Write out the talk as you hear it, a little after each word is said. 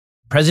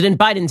President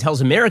Biden tells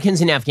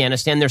Americans in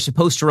Afghanistan they're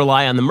supposed to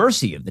rely on the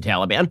mercy of the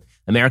Taliban.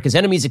 America's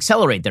enemies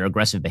accelerate their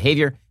aggressive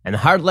behavior, and the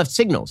hard left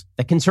signals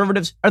that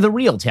conservatives are the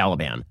real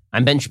Taliban.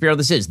 I'm Ben Shapiro.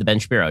 This is The Ben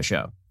Shapiro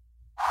Show.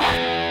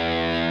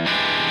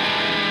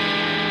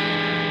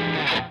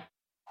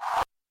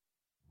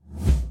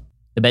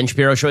 The Ben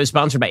Shapiro Show is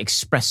sponsored by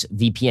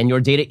ExpressVPN.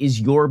 Your data is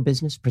your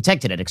business.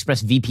 Protected at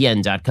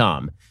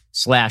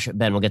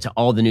expressvpn.com/Ben. We'll get to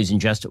all the news in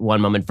just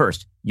one moment.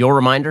 First, your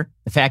reminder,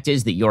 the fact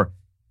is that your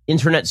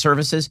internet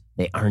services,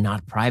 they are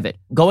not private.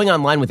 Going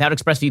online without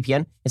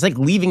ExpressVPN is like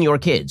leaving your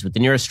kids with the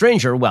nearest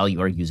stranger while you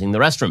are using the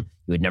restroom.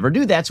 You would never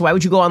do that, so why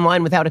would you go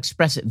online without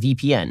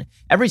ExpressVPN?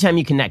 Every time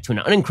you connect to an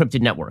unencrypted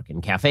network in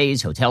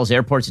cafes, hotels,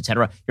 airports,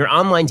 etc., your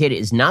online data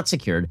is not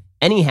secured.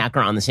 Any hacker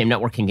on the same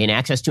network can gain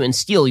access to and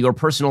steal your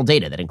personal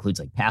data. That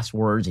includes like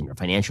passwords and your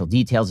financial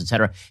details,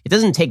 etc. It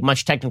doesn't take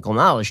much technical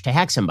knowledge to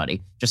hack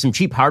somebody. Just some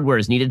cheap hardware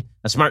is needed.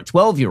 A smart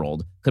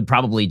 12-year-old could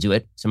probably do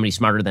it. Somebody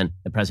smarter than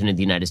the president of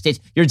the United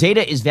States. Your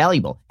data is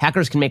valuable.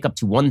 Hackers can make up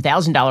to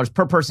 $1,000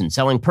 per person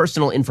selling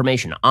personal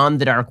information on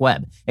the dark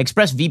web.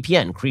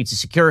 ExpressVPN creates a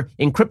secure,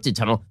 encrypted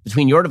tunnel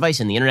between your device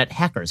and the internet.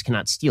 Hackers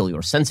cannot steal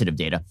your sensitive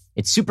data.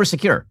 It's super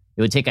secure.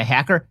 It would take a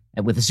hacker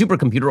with a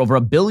supercomputer over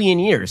 1 billion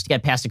years to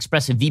get past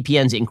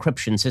ExpressVPN's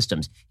encryption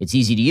systems. It's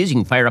easy to use. You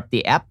can fire up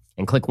the app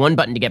and click one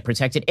button to get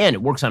protected, and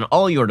it works on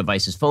all your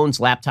devices, phones,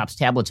 laptops,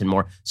 tablets, and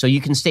more, so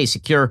you can stay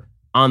secure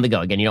on the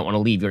go. Again, you don't want to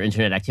leave your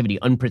internet activity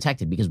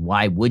unprotected, because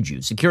why would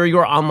you? Secure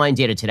your online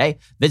data today.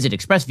 Visit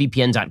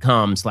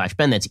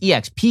expressvpn.com/Ben. That's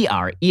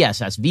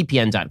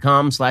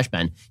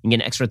expressvpn.com/Ben. You can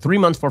get an extra 3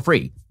 months for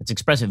free. That's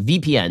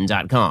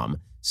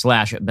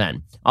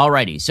expressvpn.com/Ben.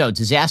 Alrighty, so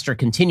disaster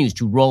continues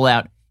to roll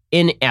out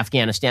in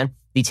Afghanistan.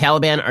 The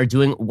Taliban are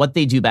doing what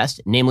they do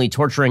best, namely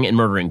torturing and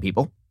murdering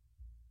people.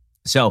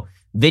 So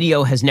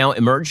video has now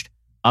emerged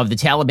of the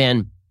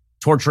Taliban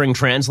torturing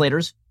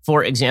translators,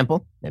 for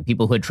example, and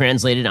people who had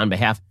translated on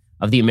behalf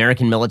of the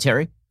American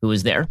military who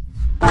was there.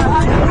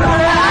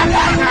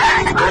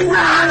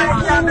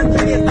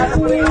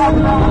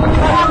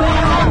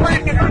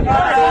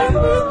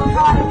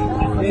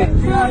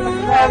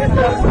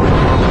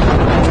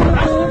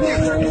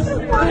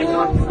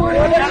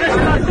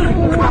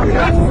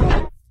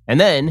 And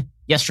then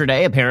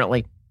yesterday,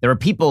 apparently, there were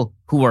people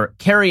who were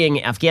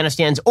carrying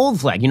Afghanistan's old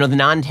flag, the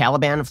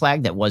non-Taliban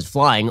flag that was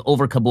flying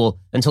over Kabul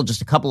until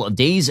just a couple of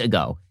days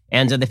ago.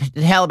 And the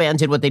Taliban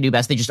did what they do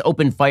best. They just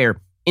opened fire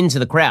into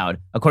the crowd.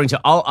 According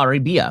to Al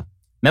Arabiya,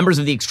 members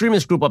of the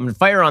extremist group opened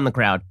fire on the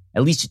crowd.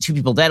 At least 2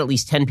 people dead, at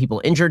least 10 people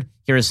injured.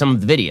 Here is some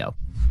of the video.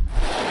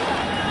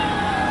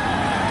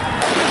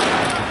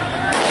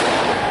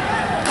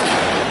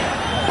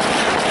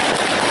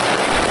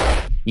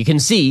 You can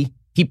see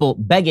people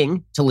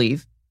begging to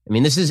leave. I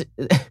mean, this is,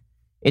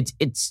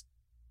 it's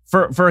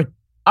for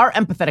our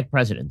empathetic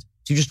president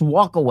to just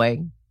walk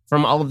away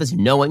from all of this,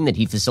 knowing that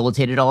he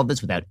facilitated all of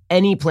this without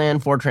any plan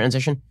for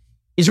transition,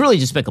 is really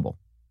despicable.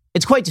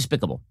 It's quite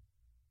despicable.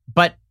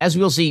 But as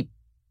we'll see,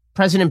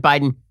 President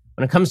Biden,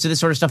 when it comes to this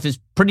sort of stuff, is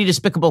pretty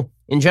despicable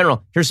in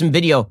general. Here's some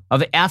video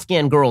of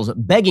Afghan girls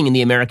begging in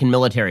the American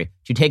military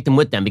to take them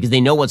with them because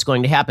they know what's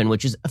going to happen,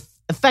 which is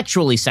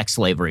effectually sex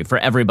slavery for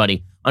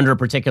everybody under a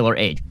particular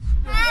age.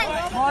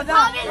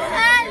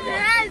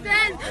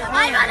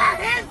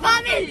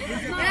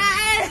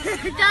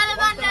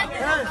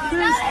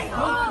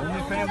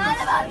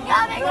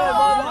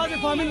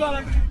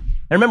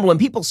 I remember when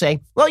people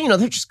say, well,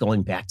 they're just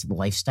going back to the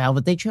lifestyle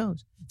that they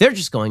chose. They're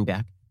just going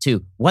back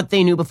to what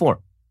they knew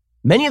before.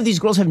 Many of these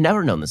girls have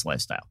never known this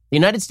lifestyle. The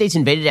United States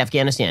invaded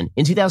Afghanistan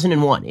in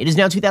 2001. It is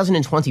now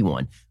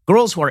 2021.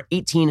 Girls who are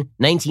 18,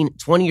 19,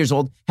 20 years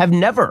old have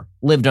never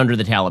lived under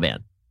the Taliban.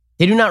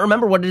 They do not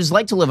remember what it is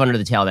like to live under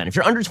the Taliban. If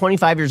you're under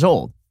 25 years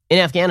old in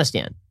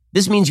Afghanistan,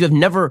 this means you have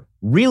never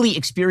really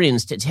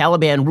experienced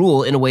Taliban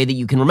rule in a way that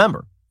you can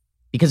remember.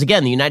 Because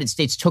again, the United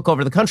States took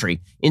over the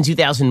country in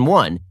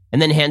 2001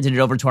 and then handed it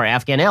over to our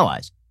Afghan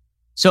allies.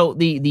 So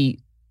the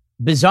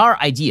bizarre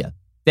idea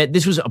that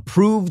this was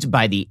approved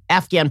by the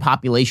Afghan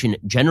population,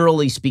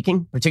 generally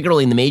speaking,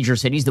 particularly in the major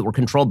cities that were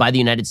controlled by the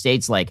United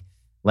States, like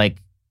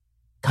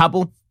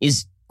Kabul,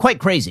 is quite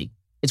crazy.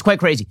 It's quite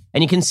crazy.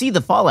 And you can see the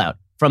fallout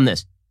from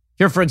this.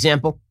 Here, for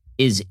example,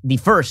 is the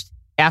first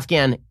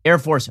Afghan Air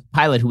Force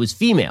pilot who was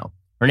female.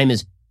 Her name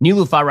is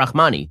Nilufar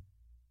Rahmani,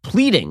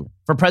 pleading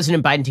for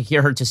President Biden to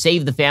hear her to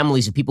save the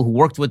families of people who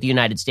worked with the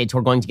United States who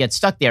are going to get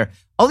stuck there.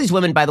 All these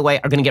women, by the way,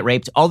 are going to get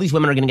raped. All these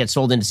women are going to get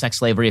sold into sex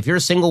slavery. If you're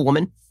a single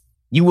woman,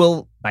 you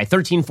will, by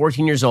 13,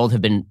 14 years old,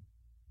 have been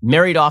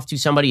married off to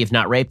somebody, if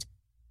not raped,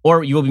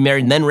 or you will be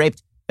married and then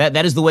raped.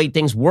 That is the way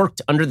things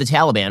worked under the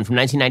Taliban from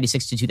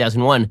 1996 to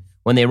 2001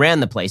 when they ran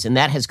the place, and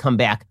that has come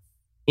back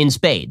in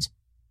spades.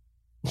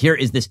 Here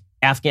is this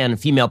Afghan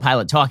female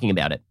pilot talking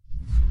about it.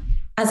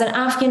 As an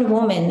Afghan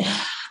woman,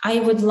 I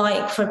would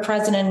like for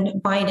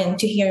President Biden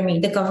to hear me,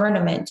 the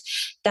government,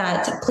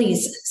 that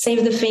please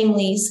save the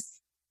families,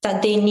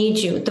 that they need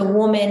you, the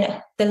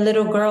women, the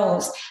little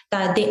girls,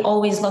 that they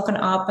always looking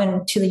up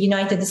to the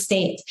United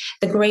States,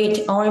 the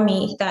great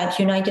army that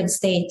United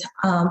States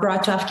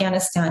brought to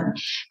Afghanistan,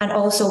 and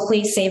also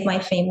please save my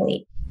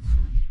family.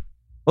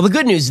 Well, the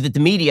good news is that the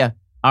media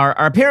are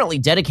apparently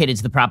dedicated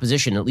to the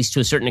proposition, at least to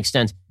a certain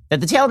extent, that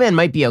the Taliban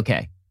might be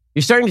okay.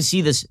 You're starting to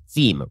see this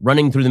theme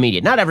running through the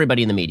media. Not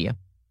everybody in the media.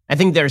 I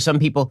think there are some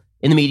people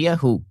in the media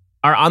who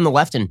are on the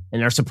left and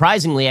are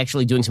surprisingly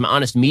actually doing some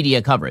honest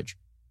media coverage.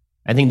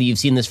 I think that you've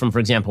seen this from, for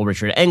example,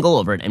 Richard Engel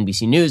over at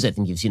NBC News. I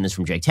think you've seen this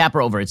from Jake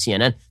Tapper over at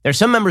CNN. There are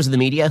some members of the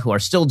media who are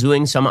still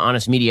doing some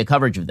honest media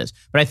coverage of this.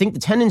 But I think the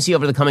tendency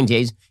over the coming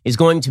days is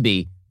going to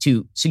be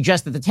to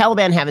suggest that the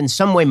Taliban have in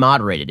some way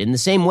moderated, in the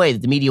same way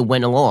that the media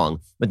went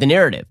along with the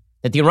narrative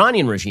that the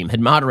Iranian regime had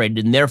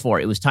moderated, and therefore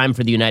it was time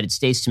for the United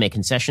States to make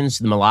concessions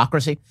to the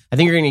malocracy. I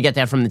think you're going to get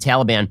that from the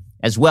Taliban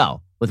as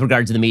well with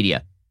regard to the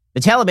media. The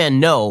Taliban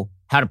know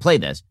how to play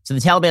this. So the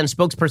Taliban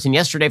spokesperson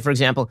yesterday, for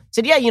example,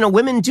 said, yeah,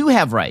 women do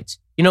have rights.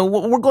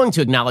 We're going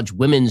to acknowledge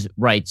women's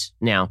rights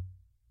now.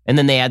 And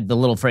then they add the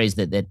little phrase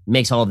that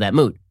makes all of that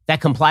moot.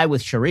 That comply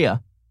with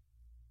Sharia.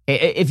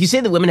 If you say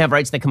that women have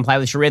rights that comply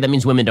with Sharia, that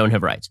means women don't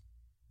have rights.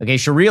 Okay,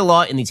 Sharia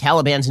law in the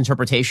Taliban's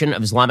interpretation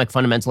of Islamic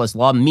fundamentalist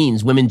law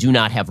means women do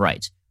not have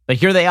rights. But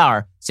here they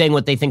are saying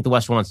what they think the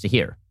West wants to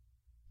hear.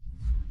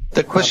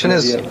 The question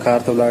is,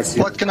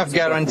 what kind of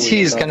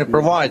guarantees can it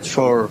provide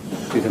for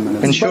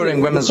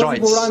ensuring women's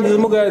rights? As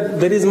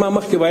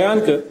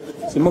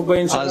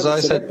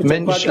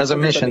I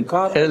mentioned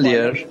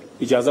earlier,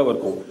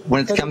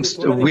 when it comes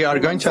to, we are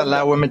going to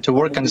allow women to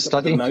work and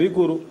study. We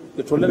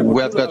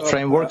have got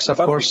frameworks, of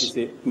course.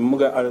 The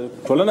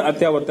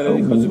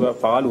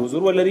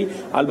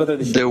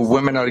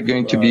women are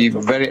going to be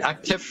very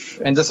active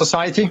in the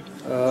society,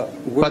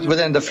 but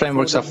within the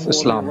frameworks of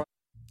Islam.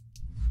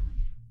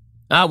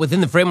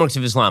 Within the frameworks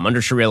of Islam,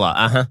 under Sharia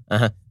law.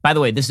 By the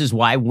way, this is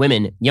why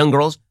women, young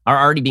girls, are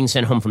already being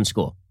sent home from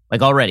school.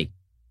 Like already.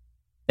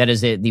 That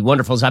is the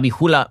wonderful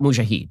Zabihullah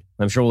Mujahid.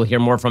 I'm sure we'll hear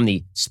more from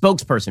the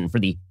spokesperson for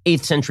the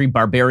 8th century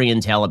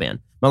barbarian Taliban.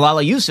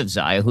 Malala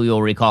Yousafzai, who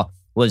you'll recall,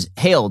 was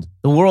hailed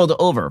the world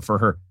over for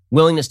her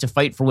willingness to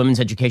fight for women's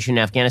education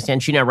in Afghanistan.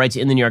 She now writes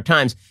in the New York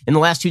Times, in the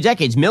last 2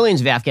 decades, millions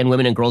of Afghan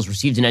women and girls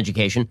received an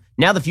education.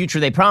 Now the future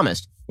they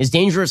promised is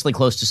dangerously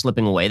close to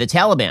slipping away. The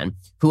Taliban,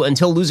 who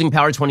until losing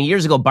power 20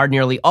 years ago barred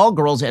nearly all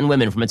girls and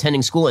women from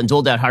attending school and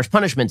doled out harsh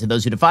punishment to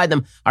those who defied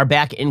them, are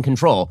back in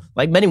control.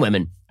 Like many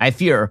women, I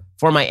fear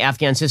for my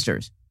Afghan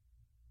sisters.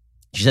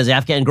 She says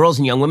Afghan girls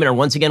and young women are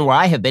once again where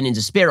I have been, in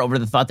despair over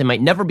the thought they might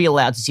never be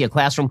allowed to see a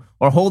classroom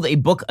or hold a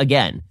book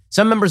again.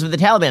 Some members of the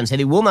Taliban say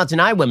they will not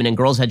deny women and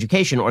girls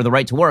education or the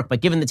right to work,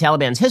 but given the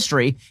Taliban's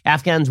history,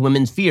 Afghan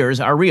women's fears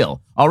are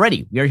real.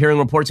 Already, we are hearing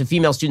reports of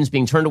female students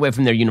being turned away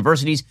from their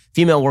universities,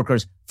 female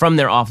workers from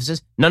their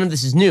offices. None of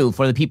this is new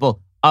for the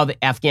people of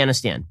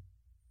Afghanistan.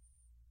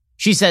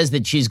 She says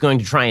that she's going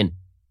to try and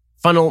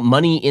funnel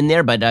money in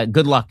there, but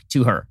good luck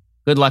to her.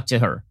 Good luck to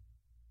her.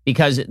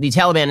 Because the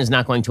Taliban is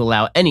not going to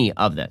allow any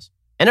of this.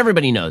 And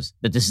everybody knows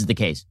that this is the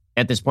case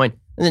at this point.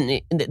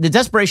 And the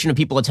desperation of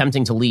people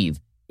attempting to leave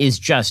is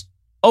just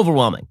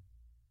overwhelming.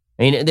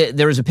 I mean,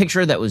 there was a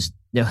picture that was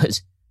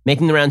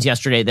making the rounds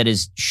yesterday that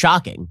is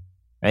shocking.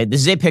 Right?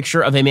 This is a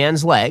picture of a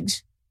man's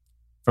legs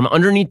from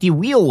underneath the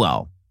wheel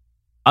well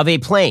of a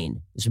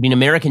plane. This would be an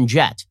American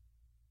jet.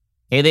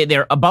 Okay,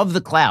 they're above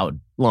the cloud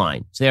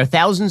line. So they are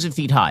thousands of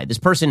feet high. This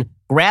person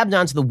grabbed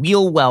onto the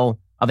wheel well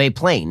of a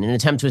plane in an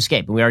attempt to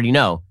escape. And we already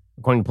know,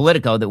 according to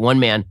Politico, that one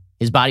man,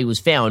 his body was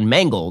found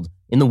mangled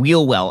in the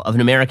wheel well of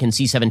an American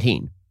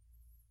C-17.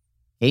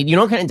 Okay, you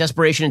know what kind of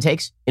desperation it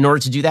takes in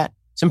order to do that?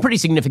 Some pretty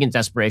significant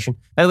desperation.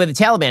 By the way, the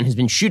Taliban has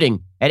been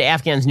shooting at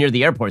Afghans near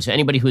the airport. So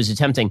anybody who is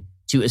attempting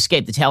to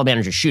escape, the Taliban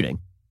are just shooting.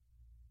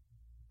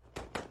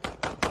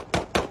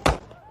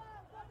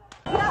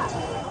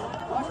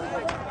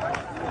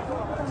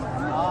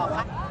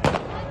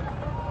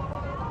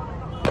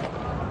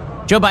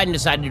 Joe Biden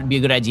decided it would be a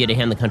good idea to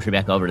hand the country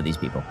back over to these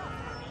people.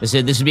 This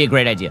would be a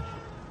great idea.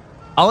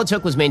 All it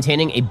took was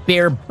maintaining a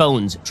bare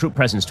bones troop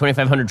presence,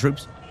 2,500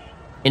 troops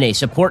in a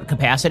support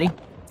capacity,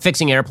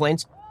 fixing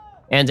airplanes.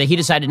 And he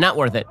decided not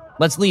worth it.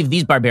 Let's leave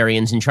these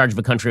barbarians in charge of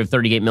a country of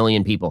 38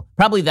 million people.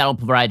 Probably that'll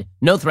provide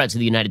no threat to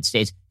the United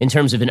States in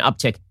terms of an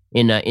uptick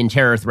in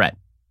terror threat.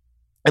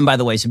 And by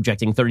the way,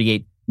 subjecting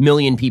 38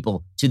 million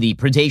people to the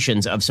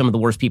predations of some of the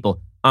worst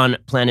people on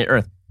planet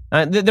Earth.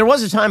 There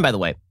was a time, by the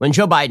way, when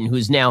Joe Biden, who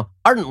is now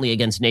ardently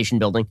against nation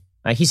building,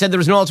 he said there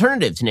was no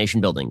alternative to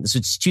nation building. This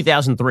was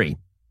 2003.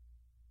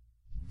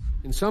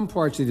 In some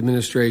parts of the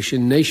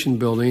administration, nation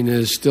building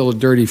is still a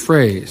dirty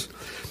phrase.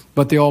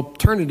 But the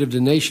alternative to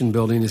nation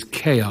building is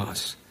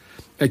chaos.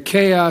 A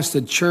chaos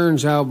that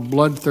churns out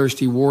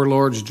bloodthirsty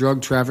warlords,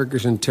 drug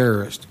traffickers, and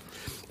terrorists.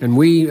 And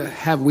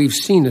we've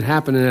seen it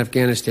happen in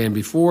Afghanistan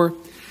before,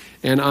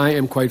 and I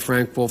am quite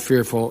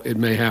fearful it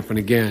may happen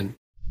again.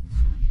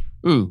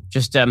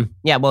 He's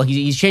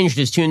changed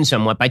his tune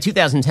somewhat. By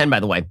 2010,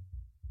 by the way,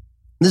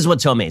 this is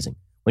what's so amazing.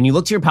 When you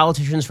look to your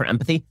politicians for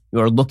empathy,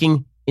 you are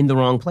looking in the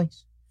wrong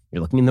place.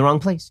 You're looking in the wrong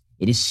place.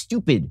 It is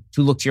stupid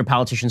to look to your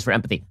politicians for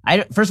empathy.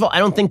 First of all, I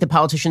don't think the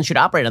politicians should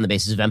operate on the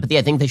basis of empathy.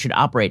 I think they should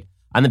operate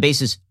on the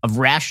basis of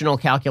rational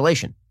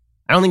calculation.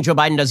 I don't think Joe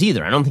Biden does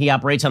either. I don't think he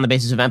operates on the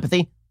basis of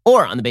empathy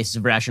or on the basis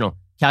of rational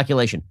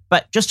calculation.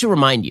 But just to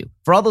remind you,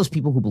 for all those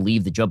people who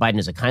believe that Joe Biden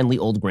is a kindly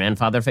old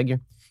grandfather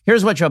figure,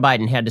 here's what Joe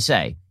Biden had to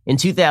say in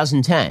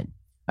 2010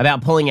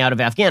 about pulling out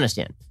of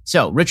Afghanistan.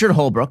 So Richard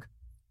Holbrooke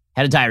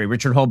had a diary.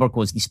 Richard Holbrooke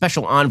was the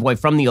special envoy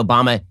from the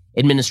Obama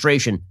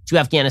administration to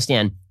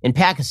Afghanistan and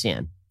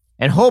Pakistan.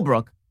 And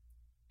Holbrooke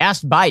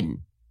asked Biden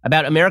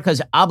about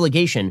America's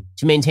obligation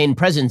to maintain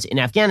presence in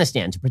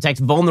Afghanistan to protect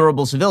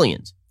vulnerable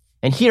civilians.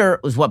 And here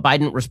was what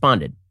Biden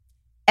responded.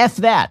 F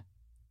that.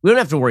 We don't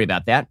have to worry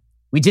about that.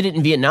 We did it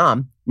in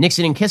Vietnam.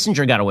 Nixon and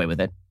Kissinger got away with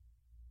it.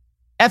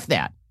 F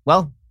that.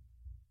 Well,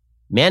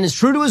 man is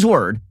true to his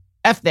word.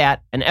 F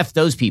that and F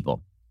those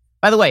people.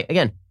 By the way,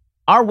 again,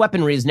 our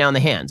weaponry is now in the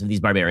hands of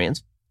these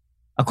barbarians.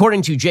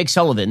 According to Jake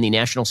Sullivan, the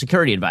national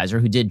security advisor,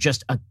 who did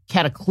just a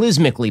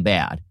cataclysmically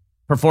bad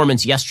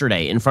performance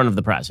yesterday in front of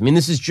the press. I mean,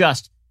 this is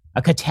just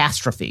a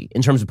catastrophe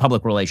in terms of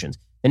public relations.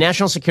 The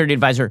national security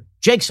advisor,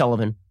 Jake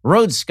Sullivan,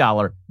 Rhodes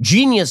Scholar,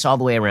 genius all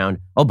the way around,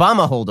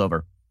 Obama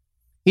holdover.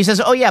 He says,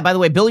 oh yeah, by the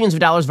way, billions of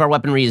dollars of our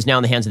weaponry is now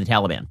in the hands of the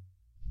Taliban.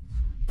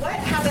 What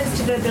happens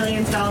to the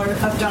billions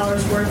of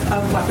dollars worth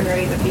of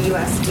weaponry that the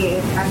U.S.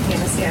 gave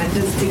Afghanistan?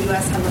 Does the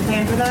U.S. have a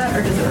plan for that,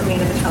 or does it remain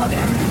in the Taliban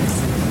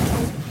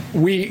hands?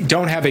 We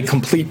don't have a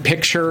complete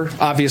picture,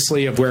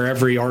 obviously, of where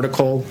every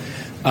article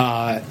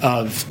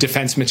of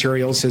defense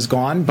materials has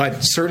gone,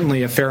 but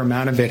certainly a fair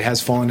amount of it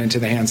has fallen into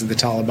the hands of the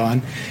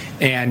Taliban.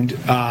 And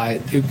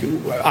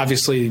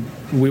obviously,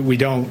 we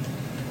don't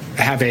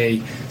have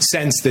a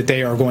sense that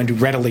they are going to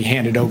readily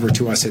hand it over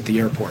to us at the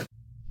airport.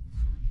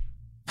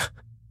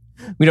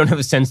 We don't have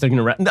a sense they're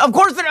going to... Of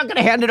course they're not going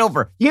to hand it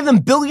over. You give them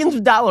billions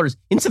of dollars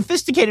in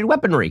sophisticated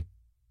weaponry.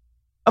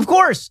 Of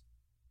course.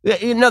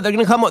 You know, they're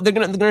going to come up, they're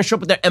going to show up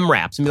with their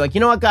MRAPs and be like,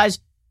 you know what, guys?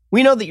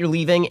 We know that you're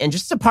leaving, and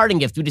just as a parting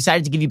gift, we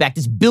decided to give you back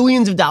this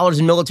billions of dollars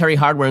in military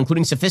hardware,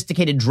 including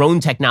sophisticated drone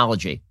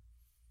technology.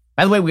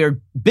 By the way, we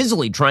are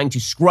busily trying to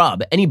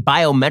scrub any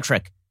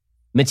biometric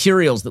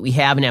materials that we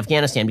have in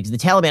Afghanistan because the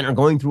Taliban are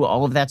going through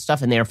all of that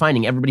stuff, and they are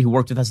finding everybody who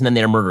worked with us, and then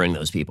they are murdering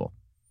those people.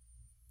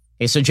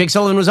 Okay, so Jake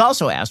Sullivan was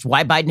also asked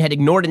why Biden had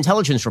ignored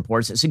intelligence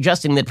reports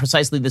suggesting that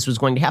precisely this was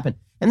going to happen.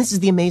 And this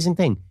is the amazing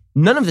thing.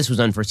 None of this was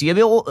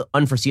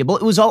unforeseeable.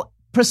 It was all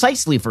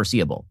precisely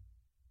foreseeable.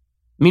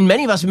 I mean,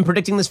 many of us have been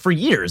predicting this for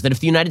years, that if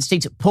the United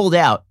States pulled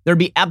out, there'd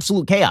be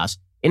absolute chaos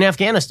in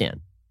Afghanistan.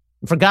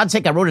 And for God's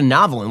sake, I wrote a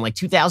novel in like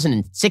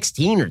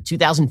 2016 or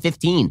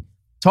 2015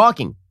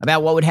 talking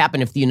about what would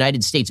happen if the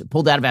United States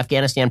pulled out of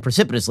Afghanistan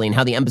precipitously and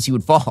how the embassy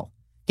would fall.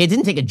 Okay, it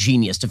didn't take a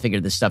genius to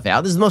figure this stuff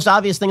out. This is the most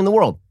obvious thing in the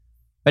world.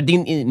 But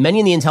many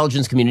in the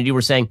intelligence community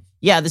were saying,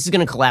 yeah, this is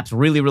going to collapse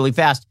really, really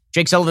fast.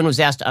 Jake Sullivan was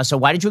asked, so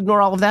why did you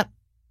ignore all of that?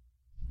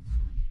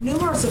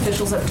 Numerous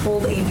officials have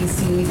told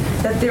ABC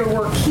that there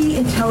were key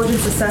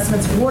intelligence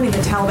assessments warning the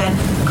Taliban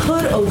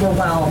could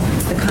overwhelm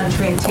the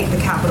country and take the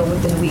capital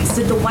within weeks.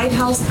 Did the White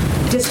House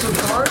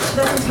disregard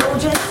that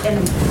intelligence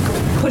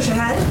and push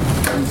ahead?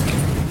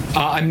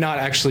 I'm not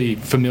actually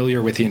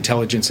familiar with the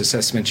intelligence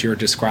assessments you're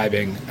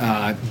describing,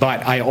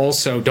 but I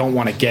also don't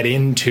want to get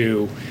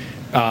into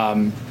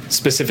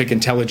specific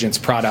intelligence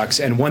products.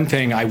 And one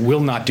thing I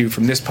will not do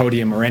from this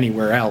podium or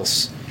anywhere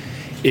else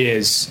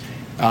is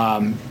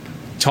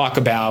talk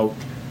about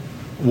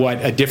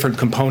what a different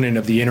component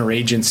of the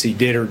interagency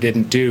did or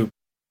didn't do.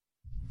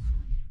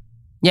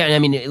 Yeah, I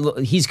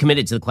mean, he's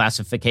committed to the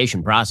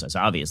classification process,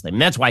 obviously. I mean,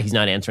 that's why he's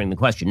not answering the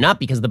question. Not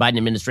because the Biden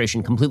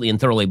administration completely and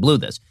thoroughly blew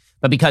this,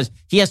 but because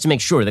he has to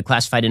make sure that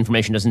classified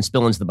information doesn't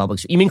spill into the public.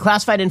 You mean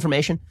classified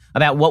information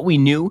about what we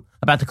knew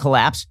about the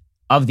collapse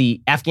of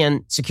the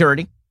Afghan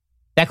security?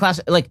 That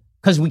class, like,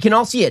 because we can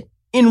all see it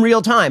in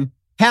real time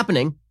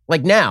happening,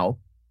 like now.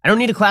 I don't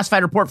need a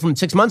classified report from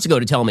 6 months ago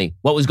to tell me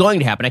what was going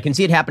to happen. I can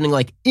see it happening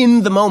like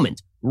in the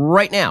moment,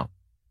 right now.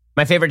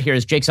 My favorite here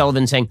is Jake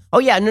Sullivan saying, oh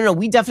yeah, no,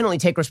 we definitely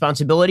take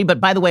responsibility. But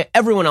by the way,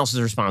 everyone else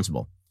is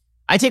responsible.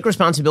 I take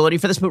responsibility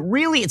for this, but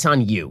really it's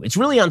on you. It's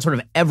really on sort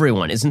of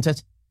everyone, isn't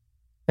it?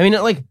 I mean,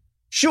 like,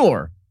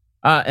 sure.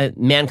 A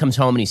man comes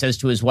home and he says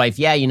to his wife,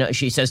 yeah, you know,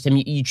 she says to him,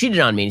 you cheated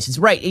on me. And he says,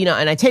 right, you know,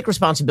 and I take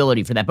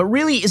responsibility for that. But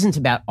really isn't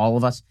about all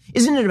of us.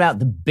 Isn't it about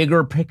the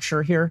bigger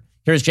picture here?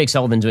 Here's Jake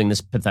Sullivan doing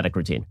this pathetic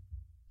routine.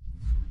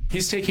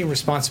 He's taking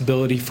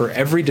responsibility for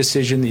every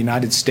decision the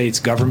United States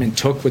government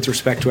took with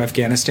respect to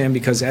Afghanistan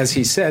because, as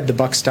he said, the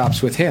buck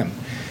stops with him.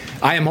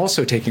 I am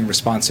also taking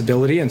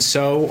responsibility, and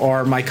so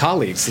are my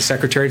colleagues, the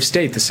Secretary of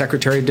State, the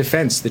Secretary of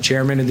Defense, the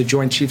Chairman of the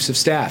Joint Chiefs of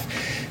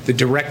Staff, the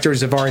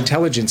directors of our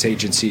intelligence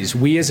agencies.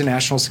 We as a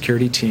national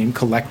security team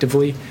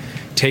collectively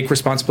take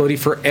responsibility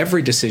for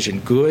every decision,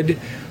 good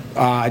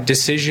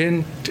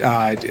decision,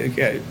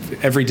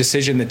 every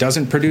decision that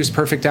doesn't produce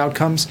perfect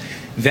outcomes.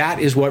 That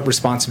is what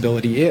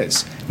responsibility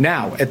is.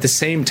 Now, at the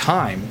same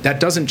time, that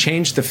doesn't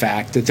change the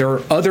fact that there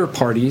are other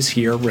parties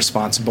here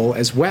responsible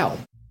as well.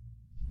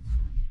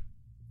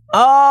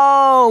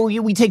 Oh,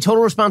 we take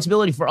total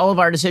responsibility for all of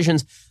our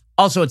decisions.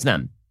 Also, it's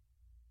them.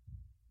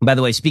 By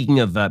the way, speaking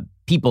of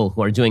people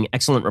who are doing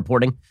excellent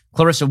reporting,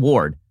 Clarissa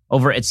Ward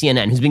over at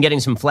CNN, who's been getting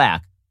some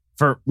flack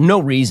for no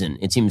reason,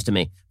 it seems to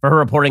me, for her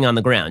reporting on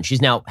the ground.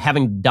 She's now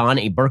having to don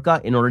a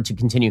burqa in order to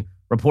continue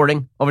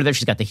reporting over there.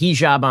 She's got the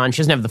hijab on. She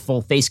doesn't have the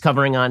full face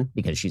covering on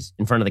because she's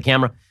in front of the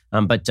camera.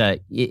 But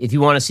if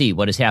you want to see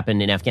what has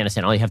happened in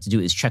Afghanistan, all you have to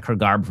do is check her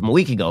garb from a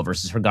week ago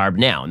versus her garb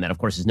now. And that, of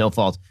course, is no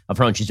fault of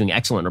her own. She's doing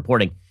excellent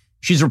reporting.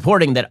 She's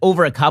reporting that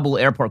over at Kabul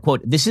airport,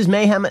 quote, "This is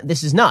mayhem.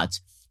 This is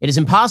nuts. It is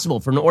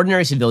impossible for an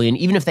ordinary civilian,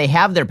 even if they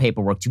have their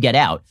paperwork, to get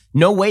out.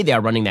 No way they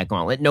are running that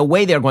gauntlet. No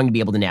way they're going to be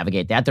able to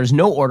navigate that. There's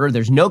no order.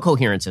 There's no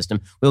coherent system."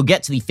 We'll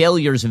get to the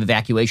failures of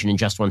evacuation in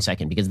just 1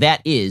 second, because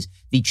that is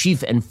the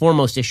chief and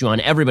foremost issue on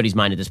everybody's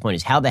mind at this point,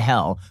 is how the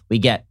hell we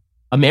get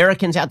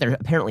Americans out there,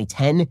 apparently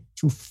 10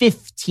 to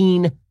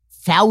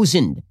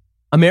 15,000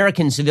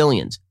 American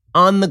civilians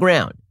on the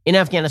ground in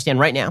Afghanistan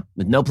right now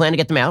with no plan to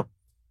get them out.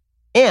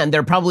 And there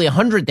are probably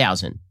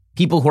 100,000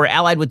 people who are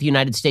allied with the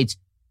United States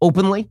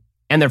openly,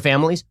 and their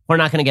families who are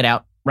not going to get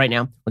out right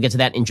now. We'll get to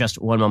that in just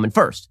one moment.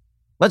 First,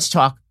 let's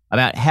talk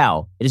about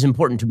how it is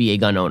important to be a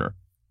gun owner.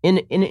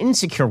 In an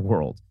insecure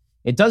world,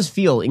 it does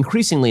feel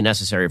increasingly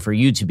necessary for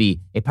you to be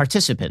a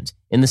participant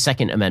in the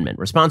Second Amendment.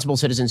 Responsible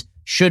citizens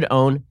should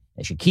own,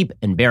 they should keep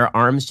and bear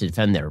arms to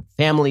defend their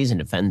families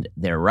and defend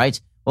their rights.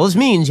 Well, this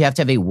means you have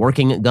to have a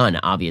working gun,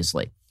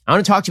 obviously. I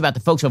want to talk to you about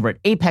the folks over at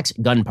Apex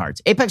Gun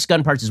Parts. Apex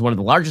Gun Parts is one of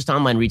the largest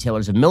online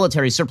retailers of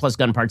military surplus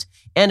gun parts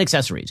and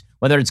accessories.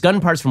 Whether it's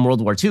gun parts from World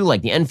War II,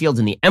 like the Enfields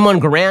and the M1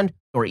 Garand,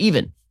 or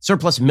even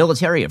surplus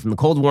militaria from the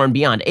Cold War and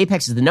beyond,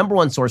 Apex is the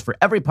 #1 source for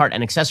every part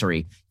and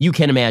accessory you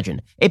can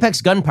imagine. Apex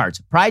Gun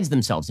Parts prides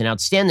themselves in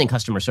outstanding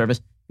customer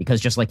service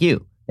because, just like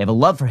you, they have a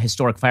love for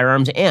historic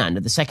firearms and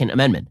the Second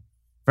Amendment.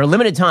 For a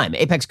limited time,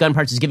 Apex Gun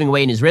Parts is giving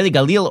away an Israeli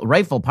Galil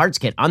rifle parts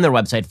kit on their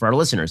website for our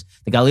listeners.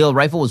 The Galil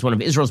rifle was one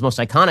of Israel's most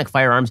iconic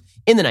firearms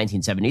in the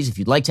 1970s. If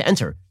you'd like to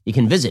enter, you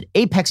can visit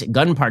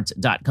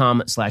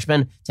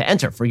apexgunparts.com/Ben to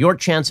enter for your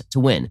chance to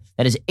win.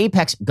 That is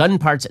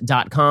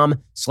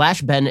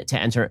apexgunparts.com/Ben to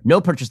enter. No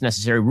purchase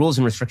necessary. Rules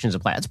and restrictions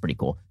apply. That's pretty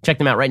cool. Check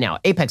them out right now.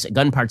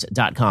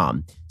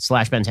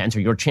 apexgunparts.com/Ben to enter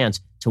your chance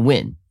to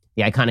win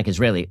the iconic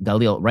Israeli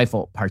Galil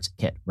rifle parts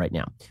kit right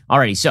now.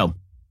 Alrighty, so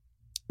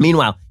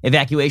meanwhile,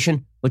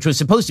 evacuation, which was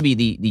supposed to be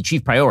the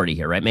chief priority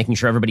here, right? Making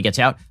sure everybody gets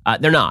out.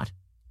 They're not.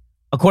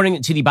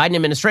 According to the Biden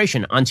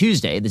administration, on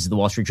Tuesday, this is the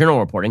Wall Street Journal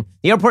reporting,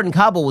 the airport in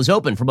Kabul was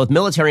open for both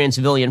military and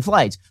civilian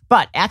flights,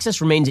 but access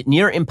remained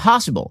near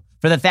impossible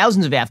for the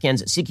thousands of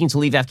Afghans seeking to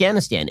leave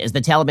Afghanistan as the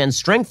Taliban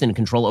strengthened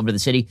control over the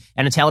city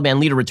and a Taliban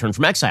leader returned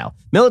from exile.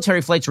 Military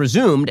flights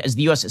resumed as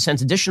the U.S.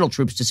 sent additional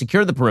troops to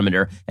secure the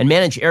perimeter and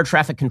manage air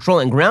traffic control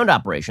and ground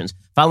operations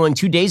following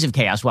 2 days of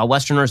chaos while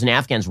Westerners and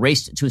Afghans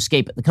raced to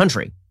escape the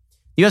country.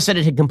 The U.S. said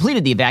it had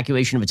completed the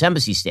evacuation of its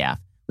embassy staff,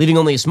 leaving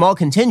only a small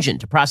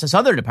contingent to process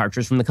other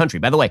departures from the country.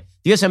 By the way,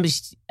 the U.S.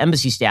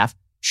 embassy staff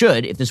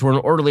should, if this were an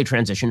orderly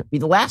transition, be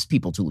the last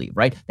people to leave,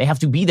 right? They have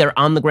to be there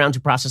on the ground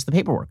to process the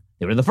paperwork.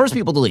 They were the first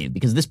people to leave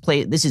because this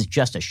is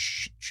just a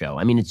show.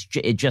 I mean, it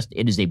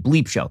is a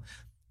bleep show.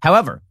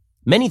 However,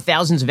 many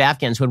thousands of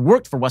Afghans who had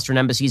worked for Western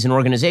embassies and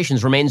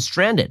organizations remained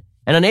stranded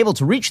and unable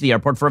to reach the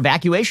airport for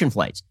evacuation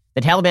flights.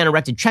 The Taliban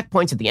erected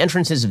checkpoints at the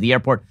entrances of the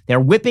airport. They're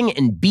whipping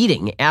and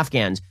beating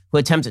Afghans who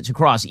attempted to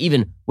cross,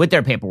 even with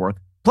their paperwork.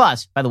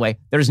 Plus, by the way,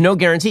 there is no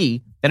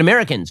guarantee that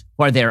Americans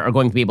who are there are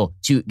going to be able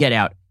to get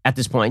out at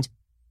this point.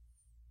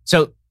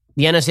 So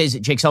the NSA's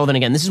Jake Sullivan,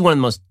 again, this is one of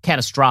the most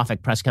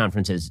catastrophic press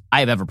conferences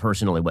I have ever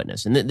personally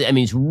witnessed. And I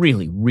mean, it's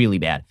really, really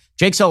bad.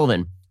 Jake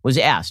Sullivan was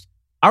asked,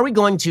 are we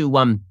going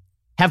to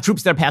have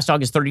troops there past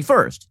August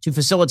 31st to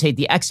facilitate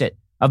the exit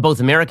of both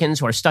Americans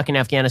who are stuck in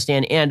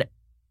Afghanistan and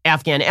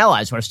Afghan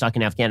allies who are stuck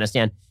in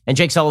Afghanistan? And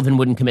Jake Sullivan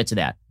wouldn't commit to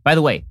that. By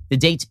the way, the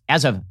date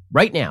as of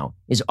right now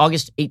is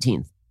August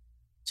 18th.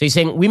 So he's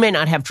saying we may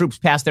not have troops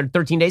past there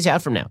 13 days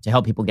out from now to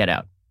help people get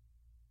out.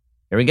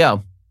 Here we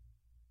go.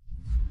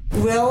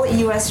 Will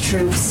U.S.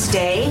 troops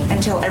stay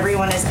until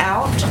everyone is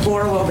out,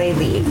 or will they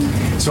leave?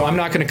 So I'm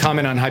not going to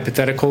comment on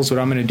hypotheticals. What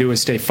I'm going to do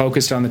is stay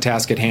focused on the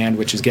task at hand,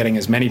 which is getting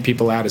as many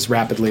people out as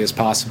rapidly as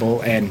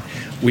possible, and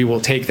we will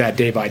take that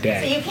day by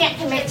day. So you can't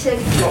commit to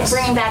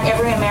bringing back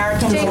every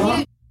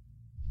American.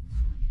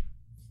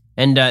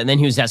 And then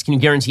he was asked, can you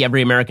guarantee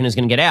every American is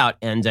going to get out?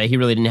 And he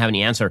really didn't have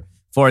any answer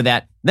for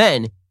that.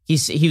 Then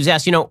he was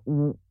asked,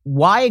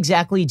 why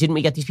exactly didn't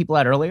we get these people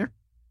out earlier?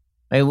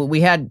 We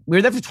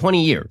were there for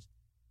 20 years.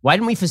 Why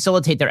didn't we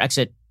facilitate their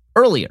exit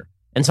earlier?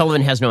 And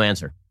Sullivan has no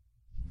answer.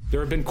 There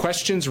have been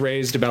questions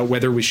raised about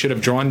whether we should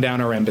have drawn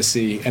down our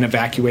embassy and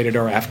evacuated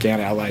our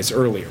Afghan allies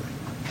earlier.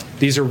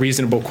 These are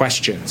reasonable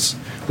questions.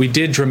 We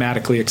did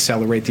dramatically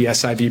accelerate the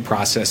SIV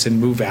process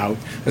and move out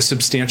a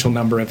substantial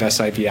number of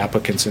SIV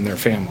applicants and their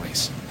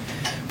families.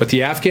 But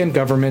the Afghan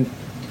government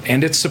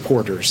and its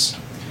supporters,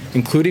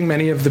 including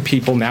many of the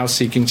people now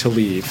seeking to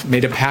leave,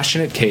 made a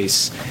passionate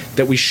case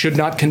that we should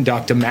not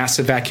conduct a mass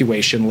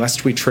evacuation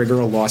lest we trigger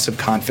a loss of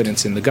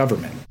confidence in the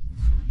government.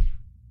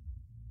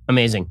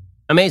 Amazing.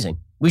 Amazing.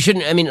 We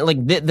shouldn't, I mean,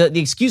 like the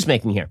excuse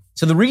making here.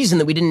 So the reason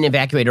that we didn't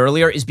evacuate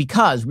earlier is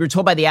because we were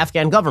told by the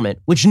Afghan government,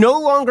 which no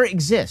longer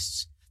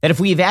exists, that if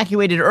we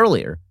evacuated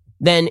earlier,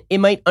 then it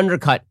might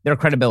undercut their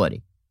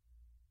credibility.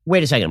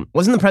 Wait a second.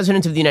 Wasn't the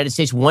president of the United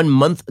States 1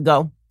 month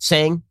ago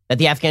saying that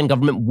the Afghan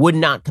government would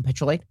not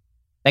capitulate?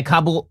 That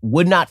Kabul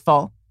would not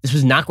fall? This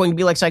was not going to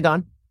be like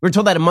Saigon? We were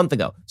told that a month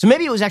ago. So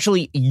maybe it was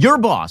actually your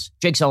boss,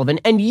 Jake Sullivan,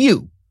 and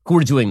you who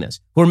were doing this,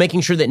 who were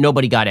making sure that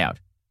nobody got out.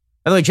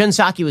 By the way, Jen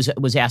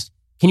Psaki was asked,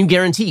 can you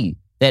guarantee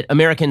that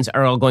Americans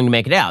are all going to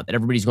make it out, that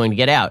everybody's going to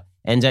get out?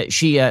 And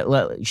she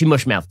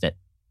mush-mouthed it.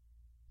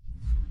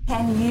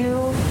 Can you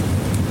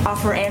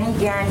offer any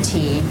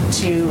guarantee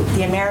to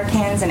the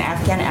Americans and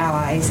Afghan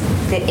allies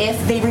that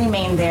if they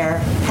remain there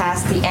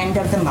past the end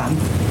of the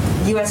month,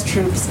 U.S.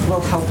 troops will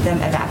help them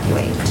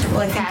evacuate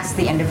past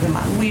the end of the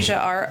month?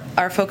 Weijia,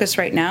 our focus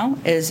right now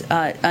is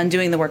on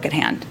doing the work at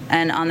hand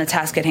and on the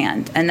task at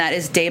hand. And that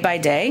is day by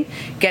day,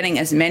 getting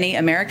as many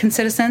American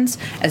citizens,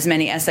 as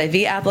many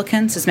SIV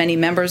applicants, as many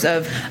members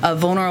of a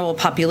vulnerable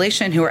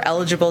population who are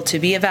eligible to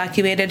be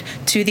evacuated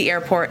to the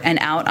airport and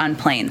out on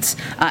planes.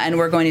 And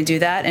we're going to do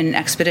that in an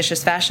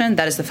expeditious fashion.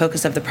 That is the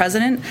focus of the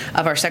President,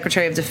 of our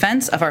Secretary of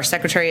Defense, of our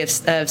Secretary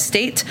of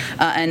State,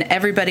 and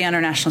everybody on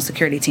our national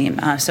security team.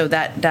 So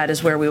that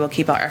is where we will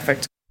keep our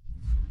efforts.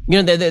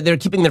 You know, they're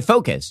keeping their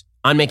focus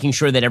on making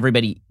sure that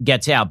everybody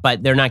gets out,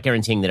 but they're not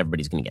guaranteeing that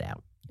everybody's going to get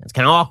out. It's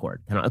kind of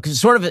awkward, because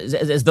sort of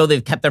as though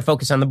they've kept their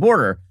focus on the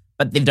border,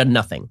 but they've done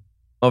nothing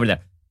over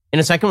there. In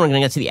a second, we're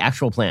going to get to the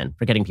actual plan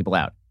for getting people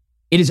out.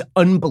 It is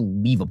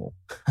unbelievable.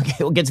 Okay,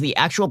 we'll get to the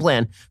actual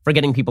plan for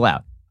getting people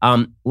out.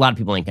 A lot of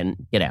people ain't going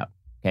to get out.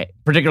 Okay,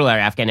 particularly our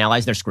Afghan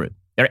allies, they're screwed.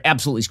 They're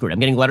absolutely screwed. I'm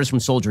getting letters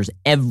from soldiers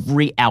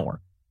every hour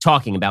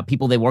talking about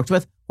people they worked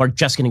with who are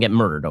just going to get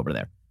murdered over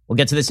there. We'll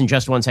get to this in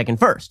just 1 second.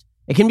 First,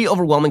 it can be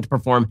overwhelming to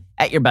perform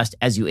at your best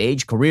as you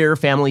age. Career,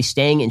 family,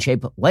 staying in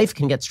shape. Life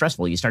can get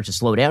stressful. You start to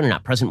slow down. You're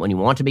not present when you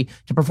want to be.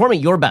 To perform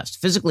at your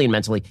best, physically and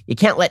mentally, you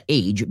can't let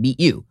age beat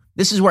you.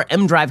 This is where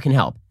M-Drive can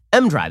help.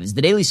 M-Drive is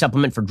the daily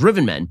supplement for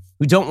driven men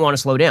who don't want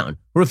to slow down,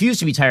 who refuse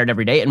to be tired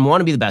every day and want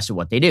to be the best at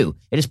what they do.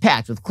 It is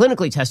packed with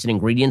clinically tested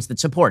ingredients that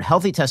support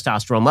healthy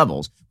testosterone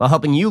levels while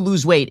helping you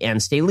lose weight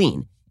and stay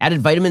lean.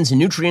 Added vitamins and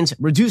nutrients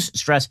reduce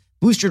stress,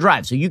 boost your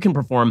drive so you can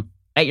perform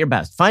at your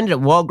best. Find it at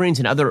Walgreens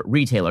and other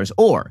retailers,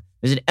 or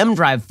visit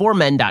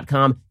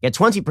mdrive4men.com. Get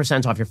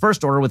 20% off your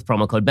first order with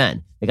promo code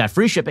BEN. They got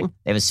free shipping.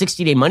 They have a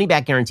 60-day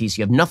money-back guarantee, so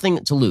you have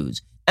nothing to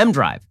lose.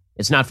 M-Drive.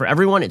 It's not for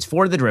everyone. It's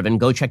for the driven.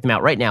 Go check them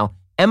out right now.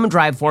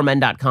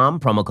 mdrive4men.com,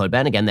 promo code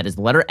BEN. Again, that is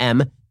the letter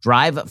M,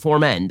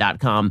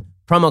 drive4men.com,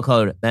 promo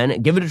code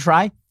BEN. Give it a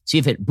try. See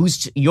if it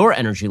boosts your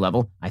energy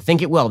level. I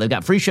think it will. They've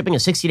got free shipping, a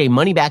 60-day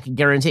money-back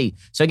guarantee.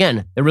 So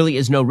again, there really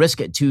is no risk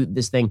to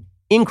this thing.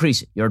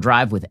 Increase your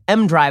drive with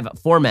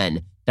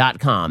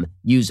mdrive4men.com.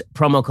 Use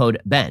promo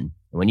code BEN. And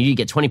when you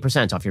get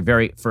 20% off your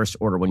very first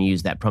order when you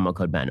use that promo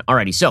code BEN.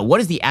 Alrighty, so what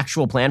is the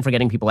actual plan for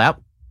getting people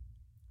out?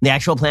 The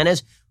actual plan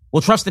is,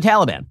 we'll trust the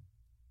Taliban.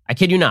 I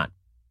kid you not.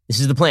 This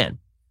is the plan.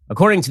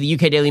 According to the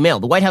UK Daily Mail,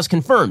 the White House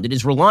confirmed it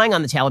is relying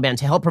on the Taliban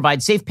to help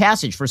provide safe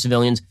passage for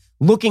civilians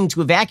looking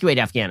to evacuate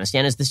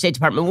Afghanistan, as the State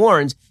Department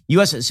warns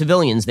U.S.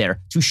 civilians there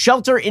to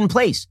shelter in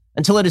place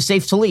until it is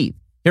safe to leave.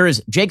 Here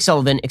is Jake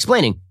Sullivan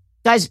explaining,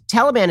 guys,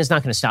 Taliban is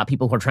not going to stop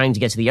people who are trying to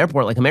get to the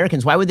airport like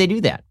Americans. Why would they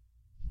do that?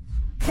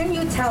 Can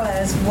you tell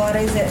us what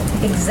is it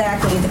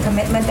exactly, the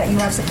commitment that you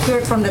have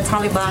secured from the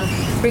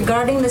Taliban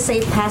regarding the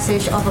safe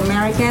passage of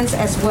Americans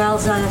as well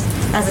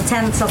as the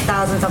tens of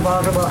thousands of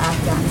vulnerable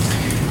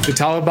Afghans? The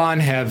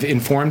Taliban have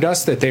informed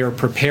us that they are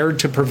prepared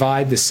to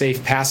provide the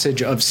safe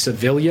passage of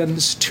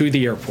civilians to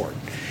the airport,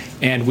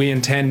 and we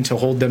intend to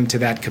hold them to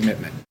that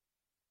commitment.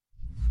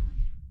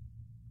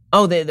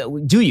 Oh,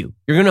 do you?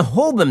 You're going to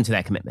hold them to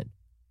that commitment?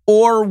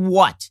 Or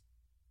what?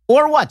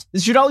 Or what?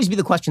 This should always be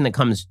the question that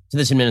comes to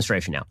this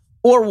administration now.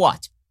 Or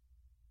what?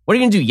 What are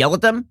you going to do? Yell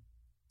at them?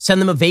 Send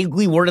them a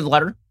vaguely worded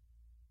letter?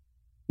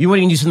 You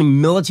want to do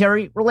something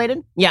military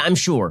related? Yeah, I'm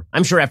sure.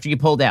 I'm sure after you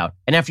pulled out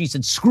and after you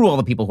said screw all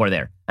the people who are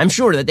there, I'm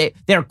sure that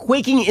they are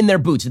quaking in their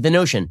boots at the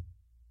notion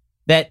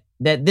that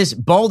this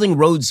balding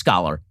Rhodes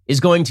Scholar is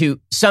going to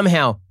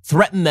somehow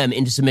threaten them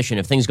into submission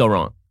if things go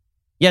wrong.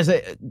 Yes,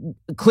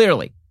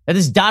 clearly. That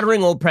this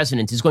doddering old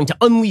president is going to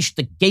unleash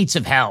the gates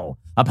of hell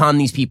upon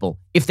these people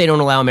if they don't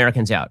allow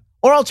Americans out.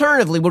 Or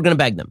alternatively, we're going to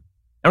beg them.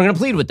 And we're going to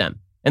plead with them.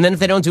 And then if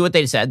they don't do what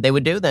they said they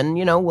would do, then,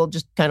 we'll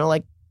just kind of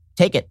like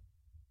take it.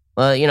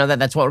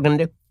 That's what we're going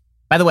to do.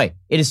 By the way,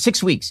 it is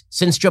 6 weeks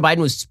since Joe Biden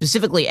was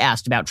specifically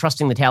asked about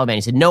trusting the Taliban.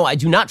 He said, no, I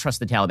do not trust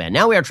the Taliban.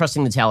 Now we are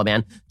trusting the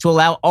Taliban to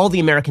allow all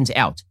the Americans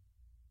out.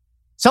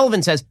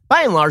 Sullivan says,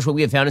 by and large, what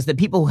we have found is that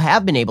people who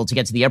have been able to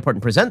get to the airport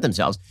and present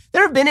themselves,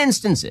 there have been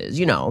instances,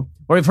 where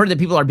we've heard that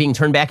people are being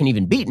turned back and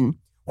even beaten.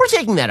 We're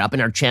taking that up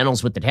in our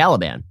channels with the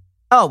Taliban.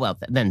 Oh, well,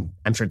 then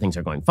I'm sure things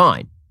are going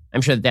fine.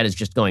 I'm sure that is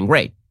just going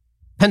great.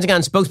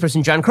 Pentagon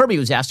spokesperson John Kirby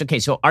was asked, okay,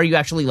 so are you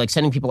actually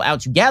sending people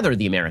out to gather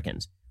the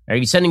Americans? Are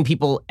you sending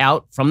people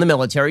out from the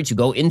military to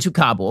go into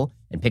Kabul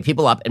and pick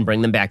people up and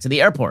bring them back to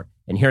the airport?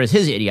 And here is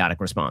his idiotic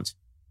response.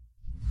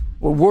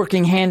 We're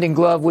working hand in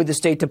glove with the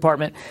State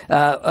Department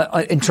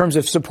in terms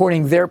of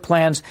supporting their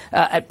plans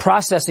at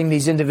processing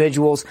these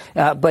individuals.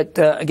 But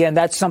again,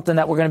 that's something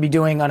that we're going to be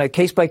doing on a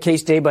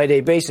case-by-case,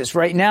 day-by-day basis.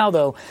 Right now,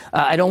 though,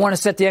 I don't want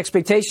to set the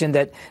expectation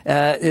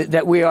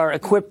that we are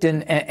equipped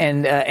and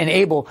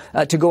able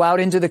to go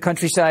out into the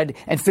countryside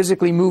and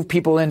physically move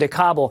people into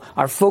Kabul.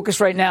 Our focus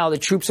right now, the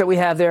troops that we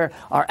have there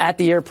are at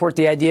the airport.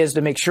 The idea is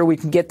to make sure we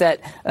can get that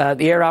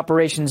the air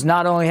operations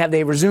not only have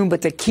they resumed,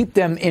 but to keep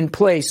them in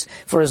place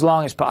for as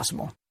long as possible.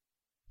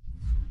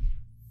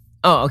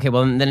 Oh, okay.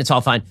 Well, then it's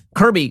all fine.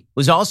 Kirby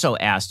was also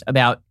asked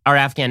about our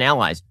Afghan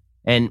allies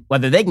and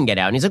whether they can get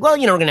out. And he's like, well,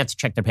 we're going to have to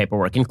check their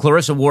paperwork. And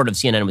Clarissa Ward of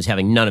CNN was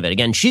having none of it.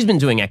 Again, she's been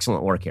doing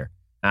excellent work here.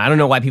 I don't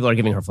know why people are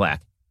giving her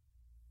flack.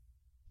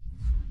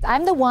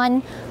 I'm the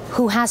one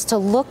who has to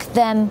look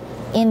them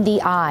in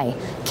the eye.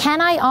 Can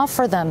I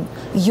offer them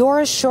your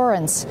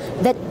assurance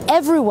that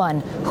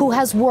everyone who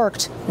has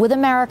worked with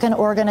American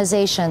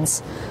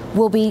organizations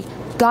will be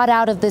got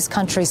out of this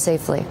country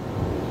safely?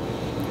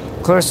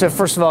 Clarissa,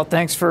 first of all,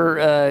 thanks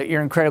for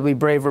your incredibly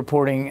brave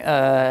reporting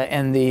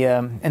and the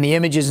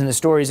images and the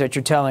stories that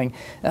you're telling.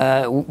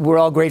 We're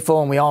all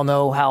grateful, and we all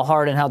know how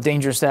hard and how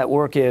dangerous that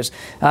work is.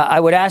 I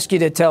would ask you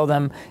to tell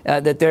them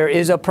that there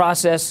is a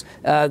process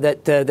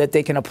that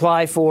they can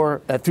apply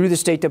for through the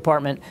State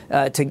Department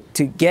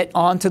to get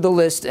onto the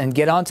list and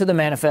get onto the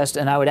manifest.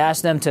 And I would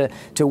ask them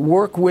to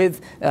work with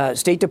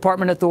State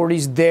Department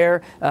authorities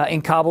there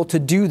in Kabul to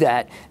do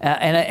that.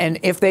 And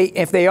if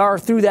they are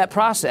through that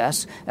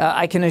process,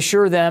 I can assure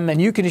them, and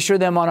you can assure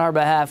them on our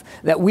behalf,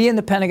 that we in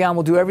the Pentagon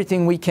will do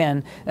everything we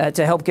can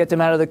to help get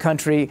them out of the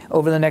country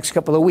over the next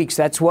couple of weeks.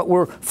 That's what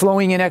we're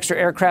flowing in extra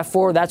aircraft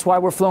for. That's why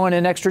we're flowing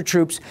in extra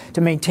troops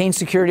to maintain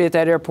security at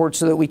that airport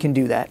so that we can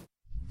do that.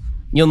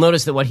 You'll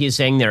notice that what he is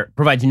saying there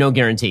provides no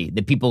guarantee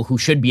that people who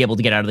should be able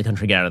to get out of the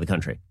country get out of the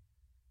country.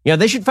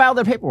 They should file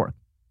their paperwork,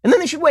 and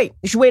then they should wait.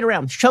 They should wait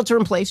around, shelter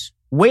in place,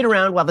 wait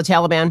around while the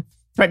Taliban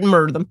threaten to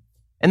murder them,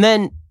 and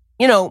then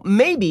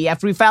maybe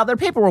after we file their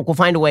paperwork, we'll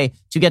find a way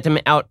to get them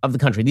out of the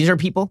country. These are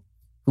people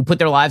who put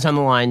their lives on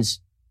the lines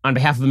on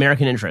behalf of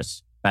American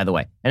interests, by the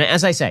way. And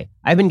as I say,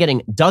 I've been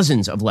getting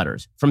dozens of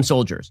letters from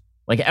soldiers,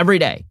 like every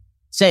day,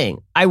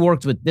 saying, I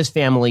worked with this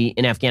family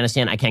in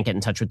Afghanistan. I can't get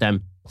in touch with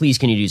them. Please,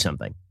 can you do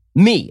something?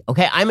 Me,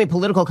 okay? I'm a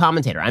political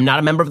commentator. I'm not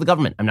a member of the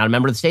government. I'm not a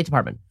member of the State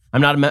Department.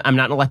 I'm not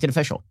an elected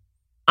official.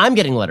 I'm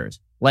getting letters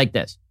like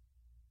this.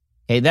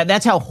 Okay,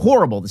 that's how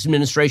horrible this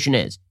administration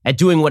is at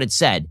doing what it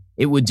said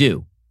it would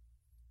do.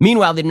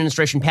 Meanwhile, the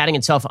administration patting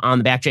itself on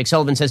the back. Jake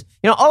Sullivan says,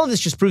 all of this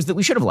just proves that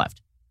we should have left.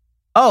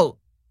 Oh,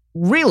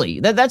 really?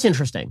 That's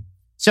interesting.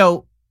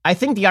 So I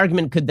think the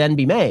argument could then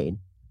be made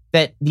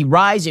that the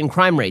rise in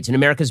crime rates in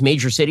America's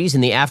major cities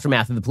in the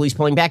aftermath of the police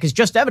pulling back is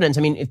just evidence.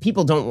 I mean, if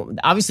people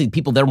obviously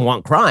people there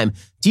want crime,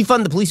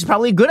 defund the police is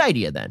probably a good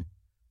idea then,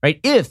 right?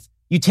 If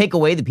you take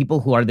away the people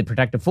who are the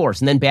protective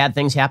force and then bad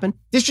things happen,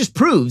 this just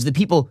proves that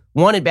people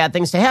wanted bad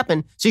things to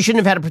happen, so you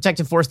shouldn't have had a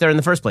protective force there in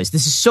the first place.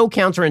 This is so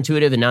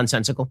counterintuitive and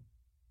nonsensical.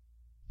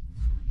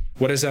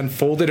 What has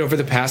unfolded over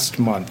the past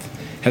month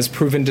has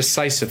proven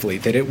decisively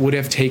that it would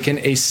have taken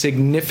a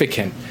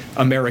significant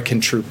American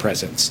troop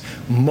presence,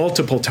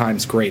 multiple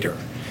times greater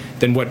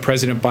than what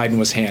President Biden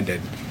was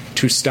handed,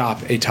 to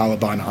stop a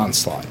Taliban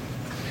onslaught.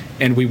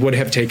 And we would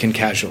have taken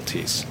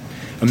casualties.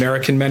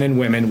 American men and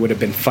women would have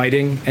been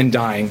fighting and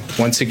dying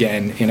once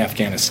again in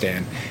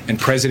Afghanistan, and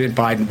President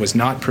Biden was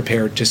not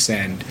prepared to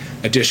send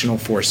additional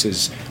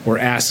forces or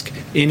ask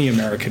any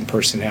American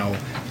personnel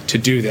to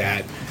do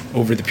that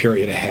over the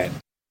period ahead.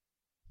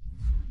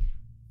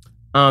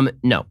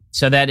 No.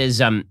 So that is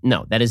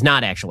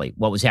not actually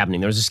what was happening.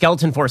 There was a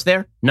skeleton force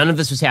there. None of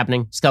this was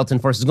happening. Skeleton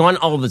force is gone.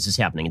 All of this is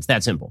happening. It's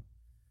that simple.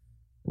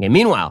 Okay.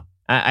 Meanwhile,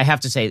 I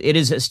have to say, it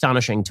is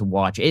astonishing to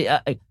watch.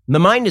 The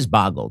mind is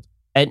boggled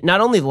at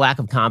not only the lack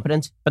of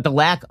competence, but the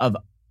lack of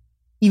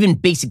even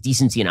basic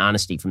decency and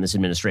honesty from this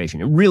administration.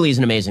 It really is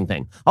an amazing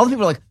thing. All the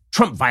people are like,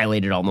 Trump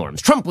violated all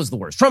norms. Trump was the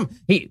worst. Trump,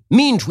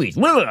 mean tweets.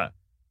 Blah, blah, blah.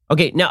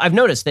 Okay, now I've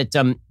noticed that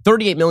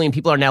 38 million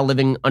people are now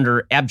living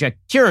under abject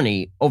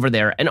tyranny over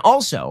there. And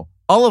also,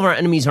 all of our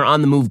enemies are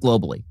on the move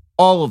globally.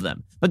 All of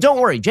them. But don't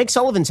worry, Jake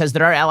Sullivan says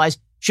that our allies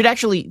should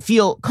actually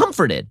feel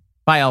comforted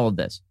by all of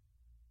this.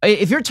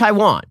 If you're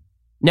Taiwan,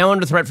 now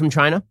under threat from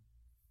China,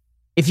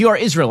 if you are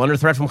Israel under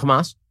threat from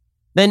Hamas,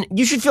 then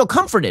you should feel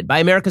comforted by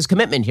America's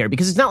commitment here,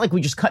 because it's not like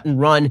we just cut and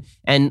run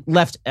and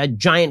left a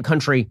giant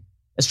country,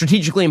 a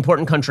strategically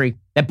important country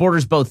that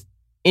borders both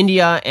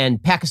India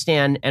and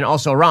Pakistan and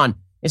also Iran.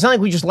 It's not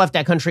like we just left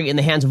that country in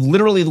the hands of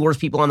literally the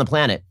worst people on the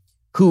planet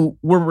who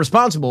were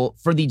responsible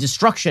for the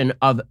destruction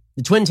of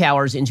the Twin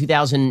Towers in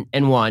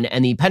 2001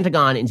 and the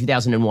Pentagon in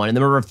 2001 and the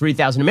murder of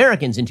 3,000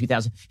 Americans in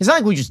 2000. It's not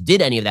like we just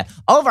did any of that.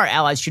 All of our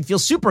allies should feel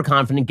super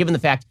confident given the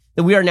fact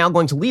that we are now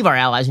going to leave our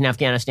allies in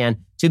Afghanistan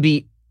to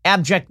be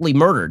abjectly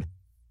murdered.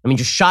 I mean,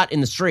 just shot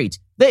in the streets.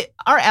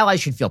 Our allies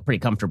should feel pretty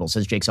comfortable,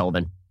 says Jake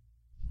Sullivan.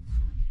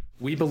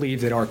 We believe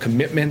that our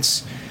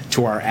commitments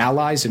to our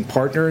allies and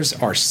partners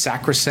are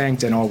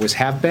sacrosanct and always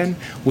have been.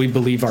 We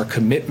believe our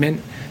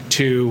commitment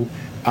to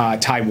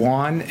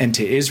Taiwan and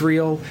to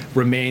Israel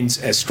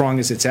remains as strong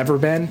as it's ever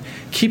been.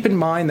 Keep in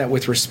mind that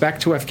with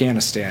respect to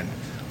Afghanistan,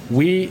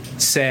 we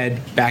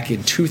said back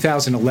in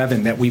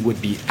 2011 that we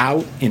would be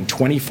out in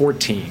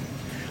 2014.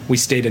 We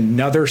stayed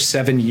another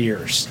 7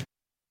 years.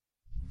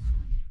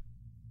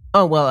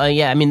 Oh, well,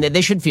 yeah, I mean,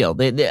 they should feel.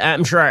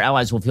 I'm sure our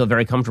allies will feel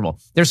very comfortable.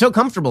 They're so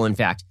comfortable, in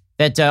fact,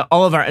 that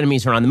all of our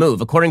enemies are on the move.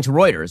 According to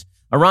Reuters,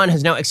 Iran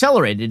has now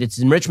accelerated its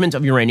enrichment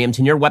of uranium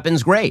to near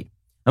weapons grade,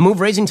 a move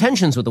raising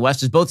tensions with the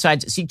West as both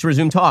sides seek to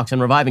resume talks on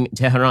reviving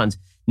Tehran's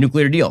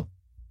nuclear deal.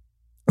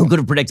 Who could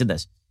have predicted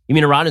this? You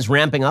mean Iran is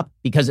ramping up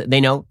because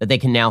they know that they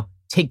can now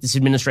take this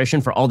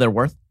administration for all they're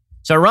worth?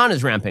 So Iran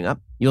is ramping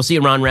up. You'll see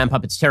Iran ramp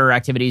up its terror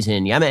activities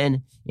in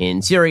Yemen,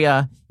 in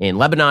Syria, in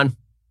Lebanon.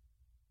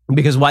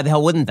 Because why the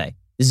hell wouldn't they?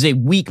 This is a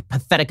weak,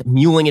 pathetic,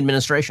 mewling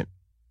administration.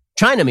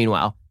 China,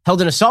 meanwhile,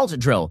 held an assault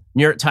drill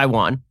near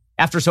Taiwan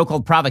after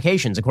so-called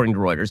provocations, according to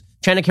Reuters.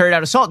 China carried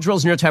out assault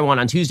drills near Taiwan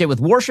on Tuesday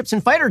with warships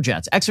and fighter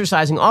jets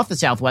exercising off the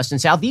southwest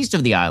and southeast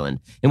of the island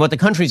in what the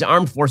country's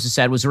armed forces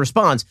said was a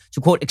response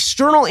to, quote,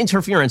 external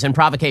interference and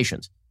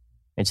provocations.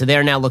 And so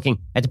they're now looking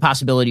at the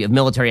possibility of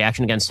military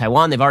action against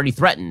Taiwan. They've already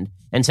threatened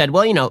and said,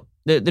 well, you know,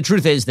 the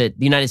truth is that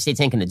the United States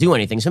ain't going to do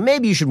anything, so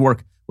maybe you should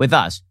work with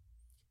us.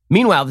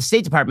 Meanwhile, the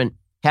State Department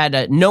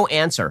had no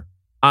answer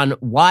on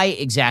why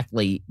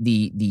exactly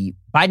the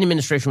Biden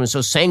administration was so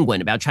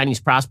sanguine about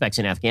Chinese prospects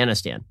in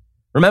Afghanistan.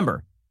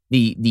 Remember,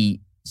 the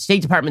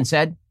State Department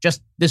said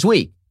just this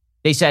week,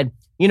 they said,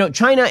 you know,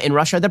 China and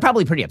Russia, they're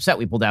probably pretty upset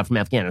we pulled out from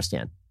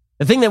Afghanistan.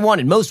 The thing they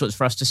wanted most was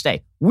for us to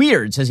stay.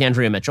 Weird, says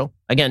Andrea Mitchell,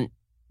 again,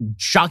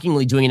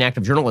 shockingly doing an act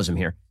of journalism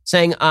here,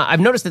 saying,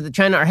 I've noticed that the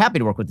China are happy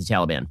to work with the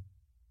Taliban.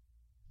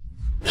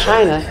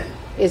 China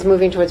is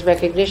moving towards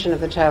recognition of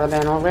the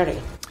Taliban already.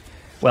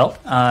 Well,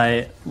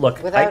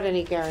 look... Without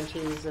any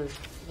guarantees of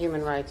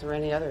human rights or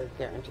any other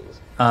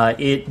guarantees.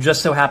 It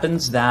just so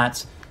happens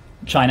that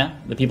China,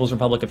 the People's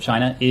Republic of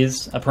China,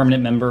 is a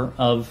permanent member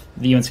of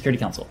the UN Security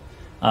Council.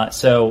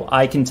 So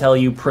I can tell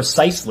you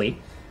precisely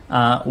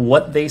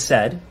what they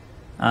said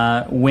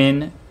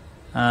when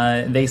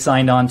they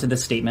signed on to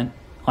this statement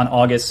on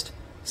August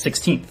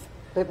 16th.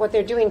 But what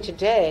they're doing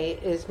today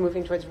is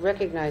moving towards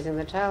recognizing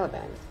the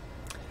Taliban.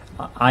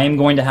 I am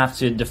going to have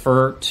to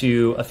defer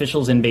to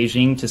officials in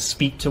Beijing to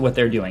speak to what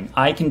they're doing.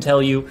 I can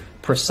tell you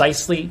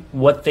precisely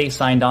what they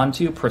signed on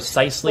to,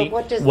 precisely... But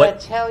what does that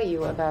tell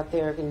you about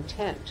their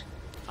intent?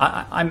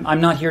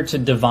 I'm not here to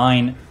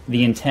divine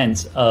the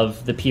intent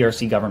of the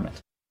PRC government.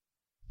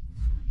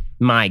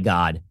 My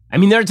God. I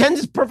mean, their intent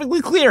is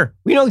perfectly clear.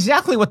 We know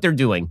exactly what they're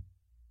doing.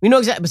 We know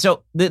exactly.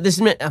 So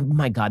oh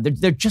my God,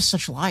 they're just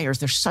such liars.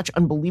 They're such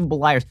unbelievable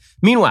liars.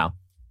 Meanwhile,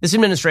 this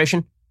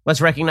administration,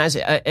 let's recognize,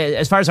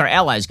 as far as our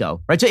allies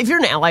go, right? So if you're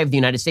an ally of the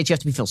United States, you have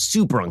to feel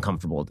super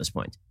uncomfortable at this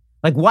point.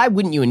 Like, why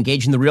wouldn't you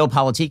engage in the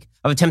realpolitik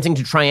of attempting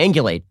to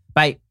triangulate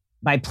by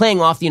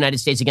playing off the United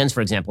States against,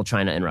 for example,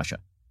 China and Russia?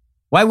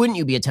 Why wouldn't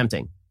you be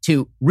attempting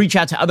to reach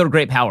out to other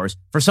great powers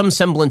for some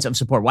semblance of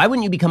support? Why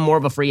wouldn't you become more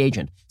of a free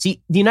agent?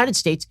 See, the United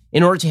States,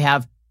 in order to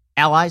have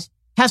allies,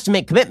 has to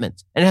make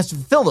commitments and it has to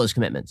fulfill those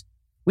commitments.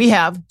 We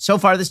have, so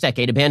far this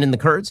decade, abandoned the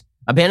Kurds,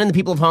 abandoned the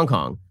people of Hong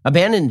Kong,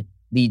 abandoned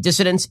the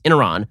dissidents in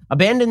Iran,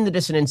 abandoned the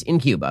dissidents in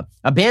Cuba,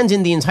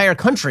 abandoned the entire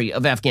country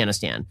of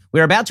Afghanistan. We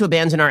are about to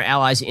abandon our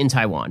allies in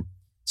Taiwan.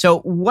 So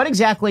what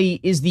exactly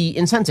is the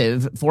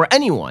incentive for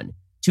anyone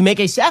to make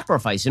a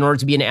sacrifice in order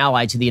to be an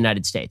ally to the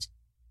United States?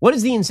 What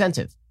is the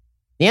incentive?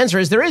 The answer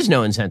is there is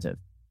no incentive.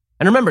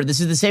 And remember,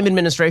 this is the same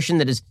administration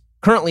that is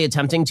currently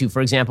attempting to,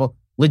 for example,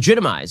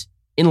 legitimize,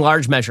 in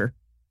large measure,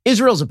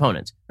 Israel's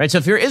opponents, right? So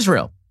if you're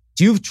Israel,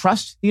 do you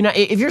trust the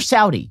United? If you're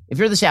Saudi, if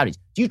you're the Saudis,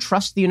 do you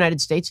trust the United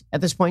States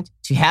at this point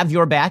to have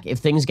your back if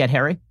things get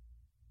hairy?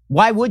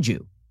 Why would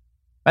you?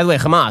 By the way,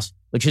 Hamas,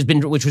 which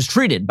was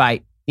treated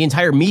by the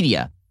entire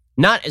media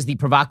not as the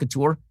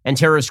provocateur and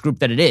terrorist group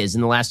that it is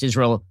in the last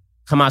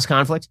Israel-Hamas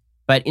conflict,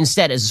 but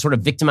instead as a sort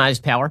of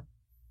victimized power.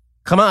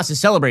 Hamas is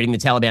celebrating the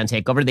Taliban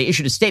takeover. They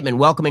issued a statement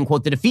welcoming,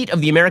 quote, the defeat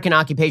of the American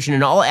occupation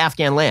in all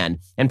Afghan land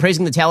and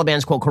praising the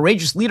Taliban's, quote,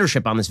 courageous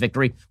leadership on this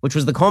victory, which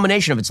was the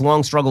culmination of its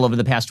long struggle over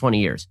the past 20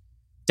 years.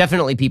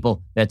 Definitely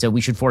people that we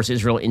should force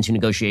Israel into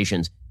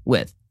negotiations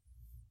with.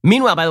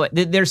 Meanwhile, by the way,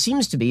 there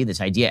seems to be this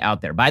idea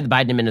out there by the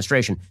Biden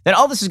administration that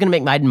all this is going to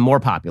make Biden more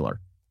popular,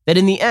 that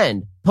in the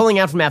end, pulling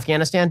out from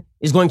Afghanistan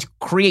is going to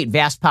create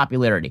vast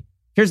popularity.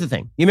 Here's the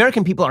thing. The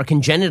American people are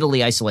congenitally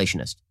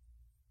isolationist.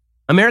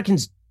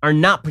 Americans are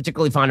not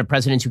particularly fond of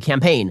presidents who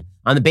campaign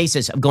on the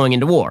basis of going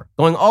into war.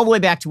 Going all the way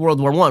back to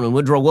World War I, when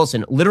Woodrow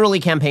Wilson literally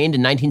campaigned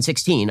in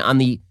 1916 on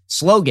the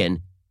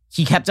slogan,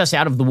 he kept us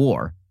out of the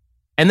war,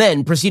 and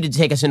then proceeded to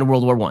take us into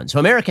World War I. So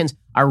Americans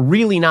are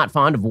really not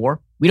fond of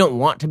war. We don't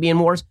want to be in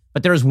wars,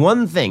 but there is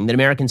one thing that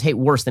Americans hate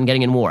worse than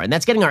getting in war, and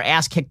that's getting our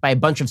ass kicked by a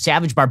bunch of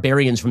savage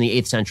barbarians from the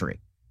 8th century.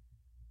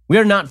 We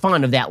are not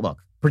fond of that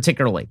look,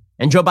 particularly.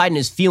 And Joe Biden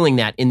is feeling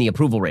that in the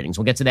approval ratings.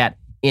 We'll get to that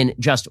in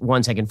just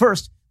 1 second.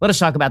 First, let us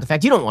talk about the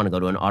fact you don't want to go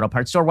to an auto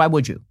parts store. Why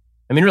would you?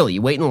 I mean, really,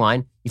 you wait in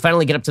line, you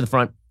finally get up to the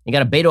front, you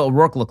got a Beto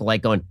O'Rourke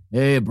lookalike going,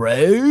 hey,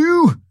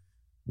 bro,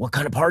 what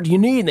kind of part do you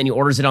need? And then he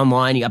orders it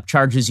online. He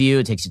upcharges you.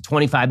 It takes you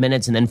 25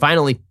 minutes. And then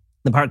finally,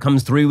 the part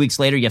comes 3 weeks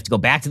later. You have to go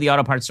back to the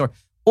auto parts store.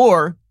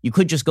 Or you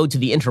could just go to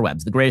the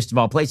interwebs, the greatest of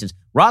all places,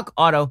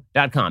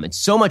 rockauto.com. It's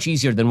so much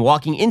easier than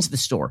walking into the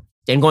store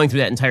and going through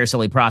that entire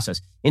silly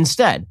process.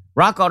 Instead,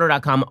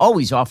 rockauto.com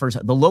always offers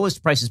the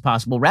lowest prices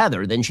possible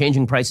rather than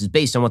changing prices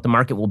based on what the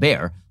market will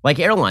bear, like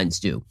airlines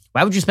do.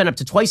 Why would you spend up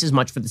to twice as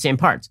much for the same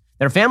parts?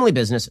 They're a family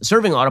business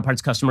serving auto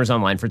parts customers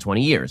online for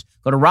 20 years.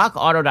 Go to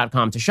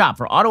rockauto.com to shop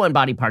for auto and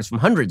body parts from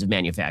hundreds of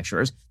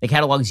manufacturers. The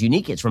catalog is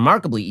unique. It's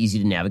remarkably easy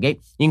to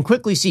navigate. You can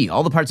quickly see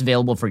all the parts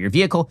available for your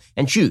vehicle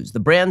and choose the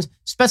brands,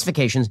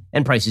 specifications,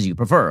 and prices you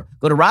prefer.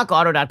 Go to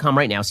rockauto.com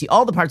right now. See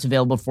all the parts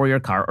available for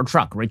your car or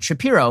truck. Rich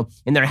Shapiro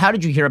in their How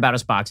Did You Hear About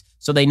Us box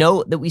so they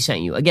know that we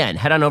sent you. Again,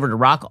 head on over to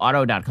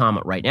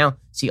rockauto.com right now.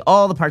 See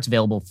all the parts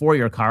available for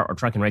your car or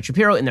truck and Rich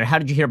Shapiro in their How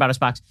Did You Hear About Us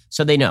box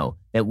so they know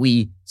that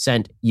we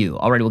sent you.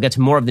 All right, we'll get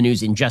to more of the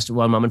news in just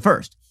one moment.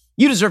 First,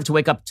 you deserve to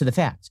wake up to the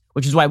facts,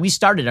 which is why we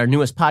started our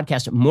newest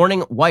podcast,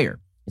 Morning Wire.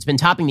 It's been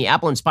topping the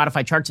Apple and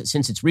Spotify charts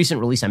since its recent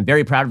release. I'm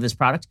very proud of this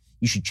product.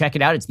 You should check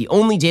it out. It's the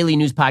only daily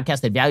news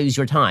podcast that values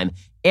your time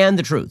and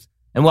the truth.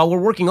 And while we're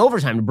working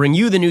overtime to bring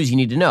you the news you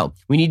need to know,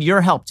 we need your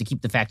help to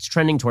keep the facts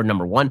trending toward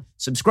number one.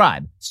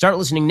 Subscribe. Start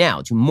listening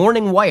now to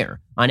Morning Wire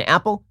on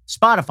Apple,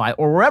 Spotify,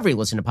 or wherever you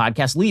listen to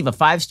podcasts. Leave a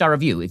 5-star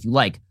review if you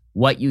like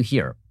what you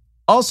hear.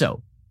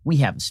 Also, we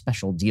have a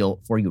special deal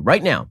for you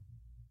right now.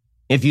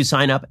 If you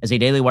sign up as a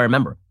Daily Wire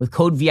member with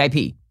code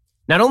VIP,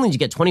 not only do you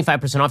get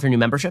 25% off your new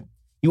membership,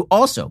 you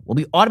also will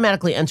be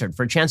automatically entered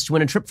for a chance to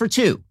win a trip for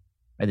two.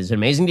 Right, this is an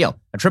amazing deal.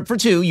 A trip for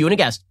two, you and a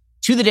guest,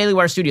 to the Daily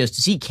Wire studios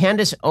to see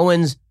Candace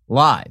Owens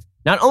live.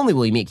 Not only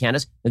will you meet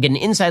Candace, you'll get an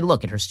inside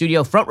look at her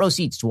studio, front row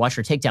seats to watch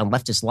her take down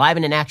leftists live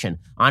and in action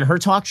on her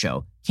talk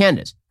show,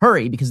 Candace.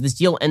 Hurry, because this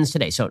deal ends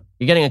today. So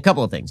you're getting a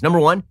couple of things. Number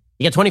one,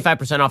 you get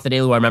 25% off the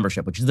Daily Wire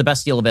membership, which is the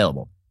best deal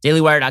available.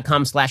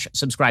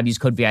 DailyWire.com/subscribe, use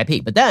code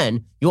VIP. But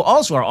then you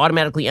also are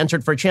automatically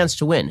entered for a chance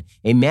to win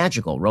a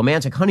magical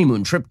romantic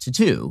honeymoon trip to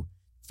two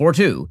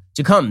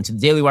to come to the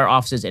Daily Wire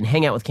offices and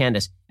hang out with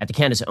Candace at the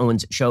Candace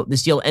Owens Show.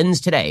 This deal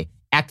ends today.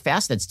 Act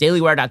fast. That's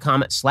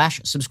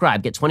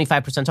dailywire.com/subscribe. Get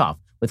 25% off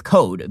with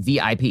code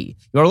VIP.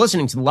 You are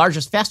listening to the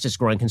largest, fastest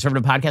growing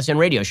conservative podcast and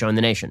radio show in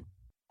the nation.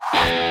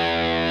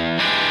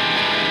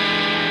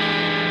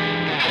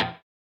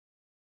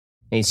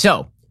 Hey,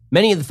 so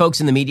many of the folks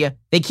in the media,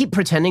 they keep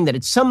pretending that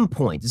at some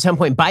point,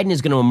 Biden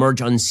is going to emerge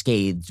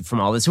unscathed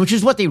from all this, which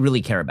is what they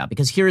really care about.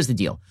 Because here's the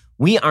deal.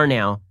 We are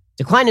now,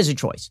 decline is a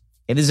choice.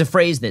 It is a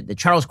phrase that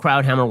Charles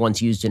Krauthammer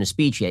once used in a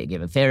speech. He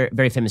gave a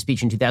very famous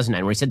speech in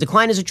 2009 where he said,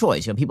 decline is a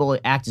choice. You know, people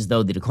act as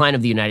though the decline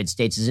of the United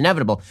States is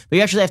inevitable, but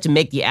you actually have to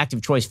make the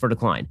active choice for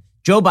decline.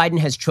 Joe Biden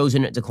has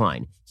chosen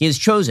decline. He has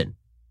chosen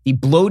the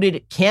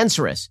bloated,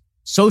 cancerous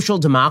social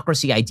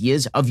democracy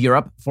ideas of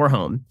Europe for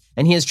home,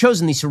 and he has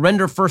chosen the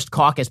surrender first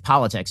caucus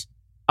politics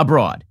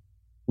abroad.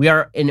 We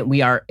are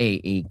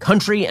a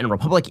country and a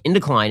republic in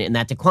decline, and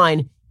that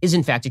decline is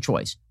in fact a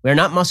choice. We are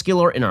not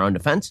muscular in our own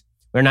defense.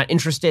 We're not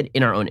interested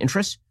in our own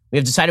interests. We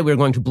have decided we're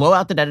going to blow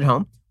out the debt at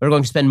home. We're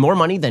going to spend more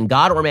money than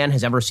God or man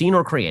has ever seen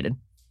or created.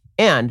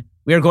 And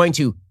we are going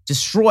to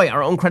destroy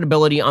our own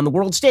credibility on the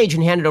world stage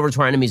and hand it over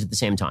to our enemies at the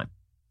same time.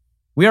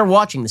 We are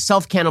watching the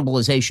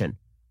self-cannibalization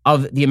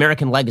of the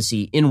American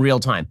legacy in real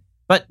time.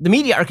 But the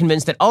media are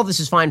convinced that all this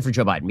is fine for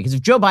Joe Biden, because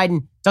if Joe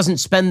Biden doesn't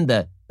spend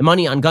the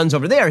money on guns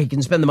over there, he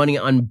can spend the money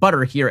on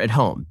butter here at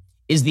home,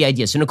 is the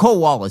idea. So Nicole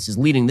Wallace is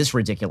leading this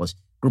ridiculous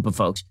group of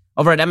folks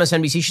over at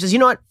MSNBC. She says, you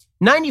know what?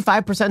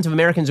 95% of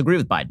Americans agree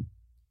with Biden.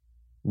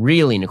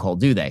 Really, Nicole,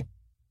 do they?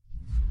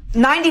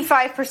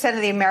 95%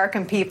 of the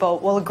American people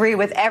will agree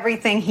with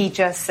everything he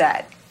just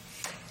said.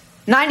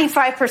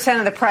 95%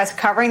 of the press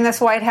covering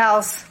this White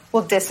House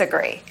will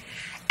disagree.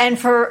 And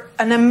for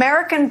an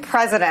American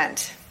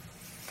president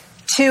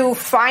to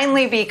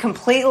finally be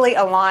completely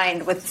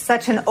aligned with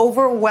such an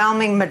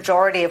overwhelming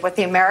majority of what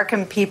the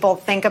American people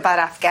think about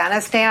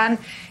Afghanistan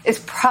is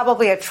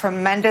probably a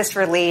tremendous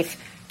relief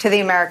to the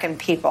American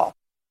people.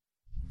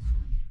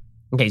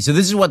 Okay, so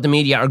this is what the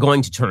media are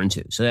going to turn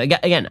to. So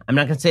again, I'm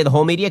not going to say the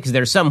whole media because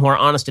there's some who are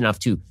honest enough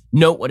to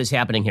note what is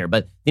happening here.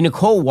 But the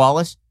Nicole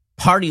Wallace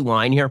party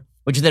line here,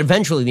 which is that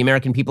eventually the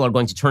American people are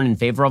going to turn in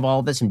favor of all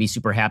of this and be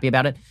super happy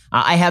about it.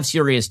 I have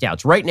serious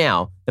doubts. Right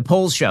now, the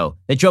polls show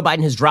that Joe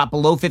Biden has dropped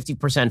below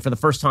 50% for the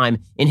first time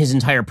in his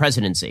entire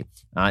presidency.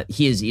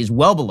 He is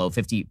well below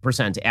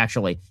 50%,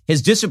 actually.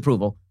 His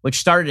disapproval, which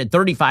started at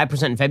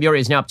 35% in February,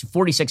 is now up to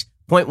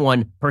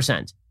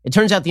 46.1%. It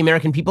turns out the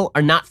American people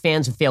are not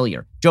fans of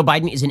failure. Joe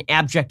Biden is an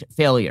abject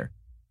failure.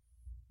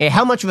 Hey,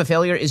 how much of a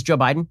failure is Joe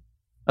Biden?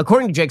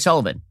 According to Jake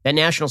Sullivan, that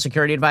national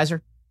security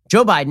advisor,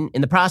 Joe Biden,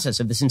 in the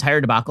process of this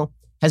entire debacle,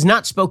 has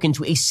not spoken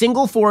to a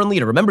single foreign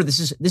leader. Remember, this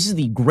is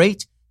the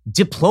great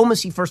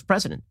diplomacy first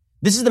president.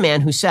 This is the man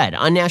who said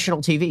on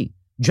national TV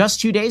just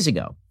 2 days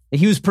ago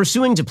that he was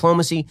pursuing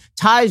diplomacy,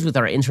 ties with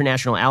our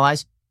international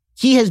allies.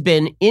 He has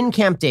been in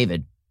Camp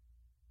David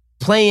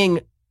playing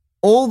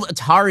old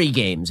Atari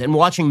games and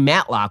watching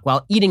Matlock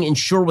while eating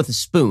Ensure with a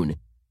spoon,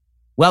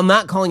 while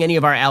not calling any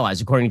of our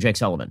allies, according to Jake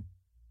Sullivan.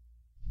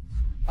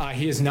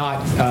 He has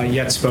not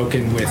yet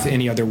spoken with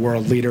any other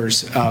world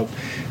leaders.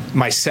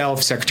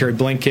 Myself, Secretary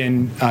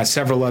Blinken,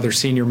 several other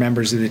senior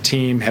members of the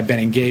team have been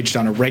engaged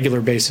on a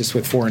regular basis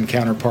with foreign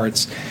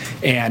counterparts,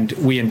 and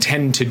we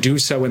intend to do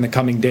so in the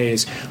coming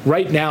days.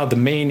 Right now, the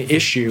main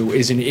issue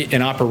is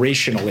an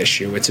operational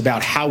issue. It's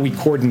about how we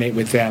coordinate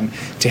with them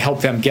to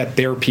help them get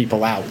their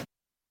people out.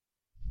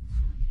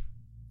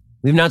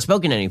 We've not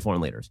spoken to any foreign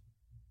leaders.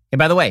 And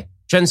by the way,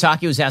 Jen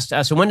Psaki was asked,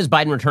 so when does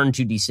Biden return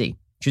to D.C.?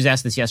 She was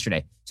asked this yesterday.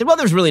 She said, well,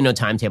 there's really no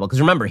timetable.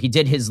 Because remember, he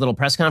did his little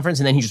press conference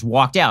and then he just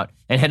walked out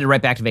and headed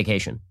right back to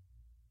vacation.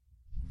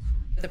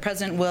 The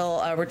president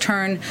will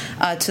return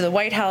to the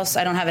White House.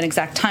 I don't have an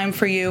exact time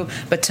for you,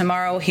 but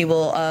tomorrow he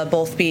will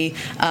both be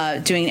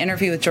doing an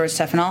interview with George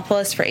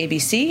Stephanopoulos for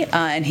ABC,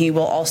 and he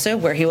will also,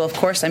 where he will, of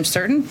course, I'm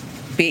certain,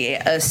 be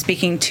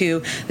speaking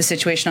to the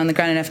situation on the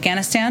ground in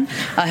Afghanistan.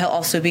 He'll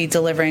also be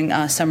delivering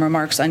some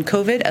remarks on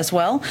COVID as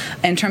well.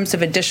 In terms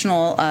of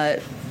additional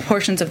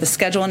portions of the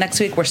schedule next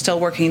week, we're still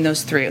working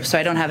those through, so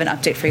I don't have an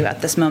update for you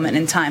at this moment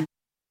in time.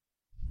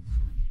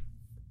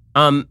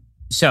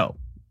 So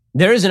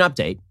there is an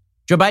update.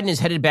 Joe Biden is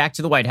headed back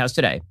to the White House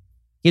today.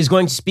 He is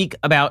going to speak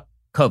about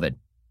COVID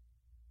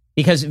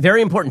because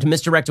very important to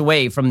misdirect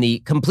away from the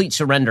complete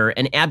surrender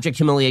and abject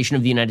humiliation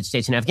of the United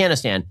States in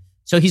Afghanistan.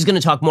 So he's going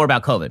to talk more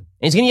about COVID. And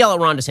he's going to yell at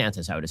Ron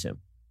DeSantis, I would assume.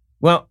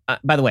 Well,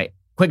 by the way,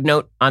 quick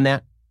note on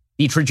that.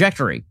 The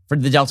trajectory for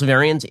the Delta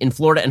variant in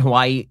Florida and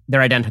Hawaii,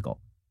 they're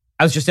identical.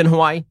 I was just in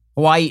Hawaii.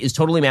 Hawaii is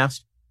totally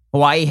masked.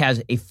 Hawaii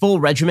has a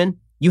full regimen.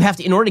 You have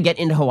to, in order to get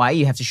into Hawaii,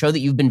 you have to show that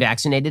you've been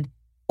vaccinated,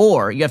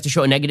 or you have to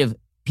show a negative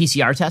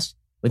PCR test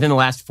within the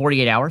last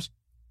 48 hours.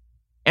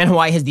 And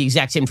Hawaii has the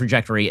exact same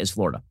trajectory as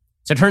Florida.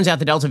 So it turns out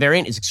the Delta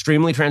variant is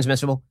extremely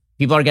transmissible.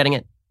 People are getting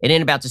it. It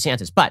ain't about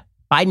DeSantis. But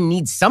Biden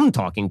needs some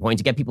talking point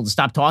to get people to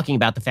stop talking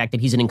about the fact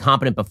that he's an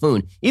incompetent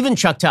buffoon. Even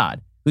Chuck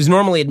Todd, who's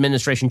normally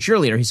administration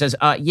cheerleader, he says,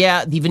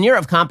 yeah, the veneer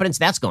of competence,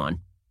 that's gone.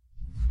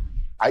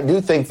 I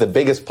do think the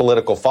biggest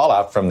political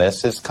fallout from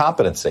this is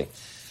competency.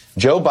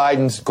 Joe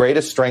Biden's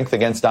greatest strength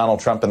against Donald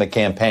Trump in the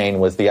campaign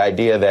was the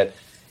idea that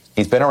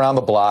he's been around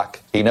the block.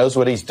 He knows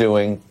what he's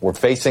doing. We're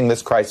facing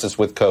this crisis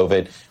with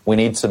COVID. We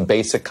need some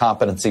basic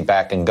competency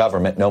back in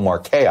government. No more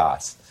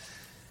chaos.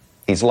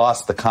 He's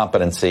lost the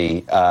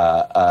competency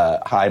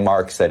high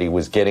marks that he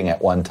was getting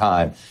at one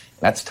time.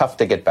 That's tough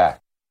to get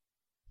back.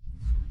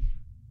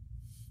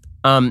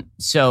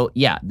 So,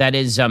 yeah, that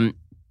is,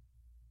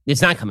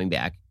 it's not coming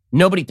back.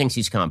 Nobody thinks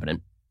he's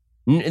competent.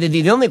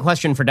 The only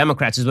question for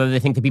Democrats is whether they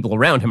think the people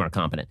around him are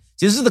competent.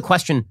 See, this is the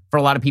question for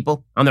a lot of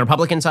people on the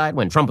Republican side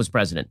when Trump was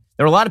president.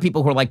 There are a lot of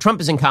people who are like,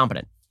 Trump is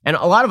incompetent. And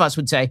a lot of us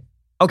would say,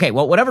 okay,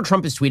 well, whatever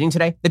Trump is tweeting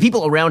today, the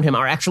people around him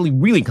are actually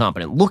really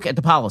competent. Look at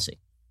the policy.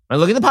 Right,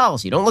 look at the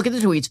policy. Don't look at the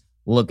tweets.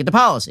 Look at the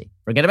policy.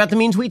 Forget about the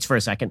mean tweets for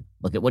a second.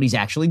 Look at what he's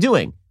actually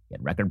doing. We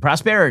had record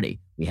prosperity.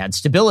 We had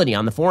stability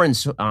on the foreign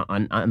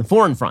on the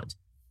foreign front.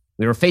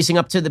 We were facing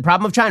up to the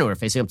problem of China. We were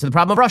facing up to the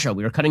problem of Russia.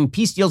 We were cutting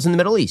peace deals in the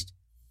Middle East.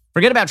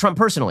 Forget about Trump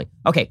personally.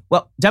 Okay,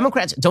 well,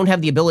 Democrats don't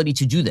have the ability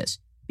to do this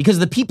because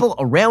the people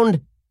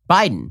around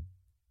Biden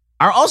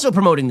are also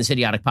promoting this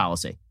idiotic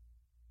policy.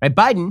 Right?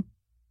 Biden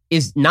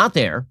is not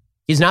there.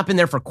 He's not been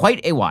there for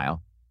quite a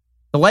while.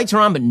 The lights are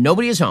on, but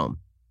nobody is home.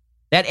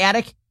 That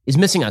attic is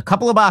missing a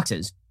couple of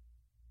boxes,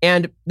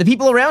 and the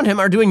people around him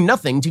are doing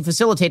nothing to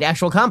facilitate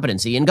actual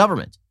competency in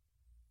government.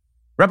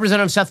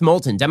 Representative Seth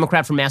Moulton,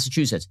 Democrat from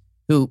Massachusetts,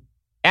 who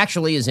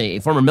actually is a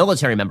former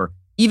military member,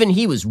 even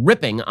he was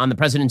ripping on the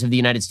president of the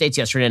United States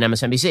yesterday on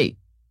MSNBC.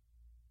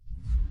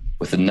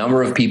 With the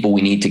number of people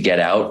we need to get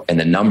out and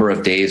the number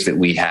of days that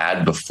we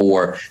had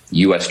before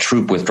U.S.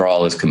 troop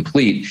withdrawal is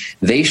complete,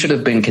 they should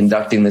have been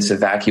conducting this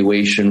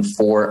evacuation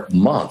for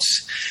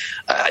months.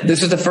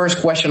 This is the first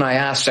question I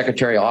asked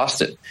Secretary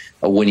Austin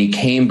when he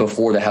came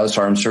before the House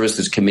Armed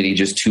Services Committee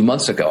just 2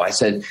 months ago. I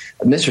said,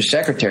 Mr.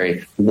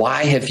 Secretary,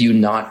 why have you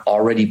not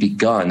already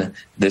begun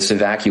this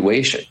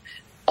evacuation?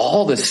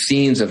 All the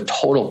scenes of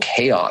total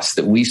chaos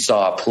that we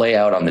saw play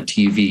out on the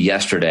TV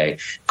yesterday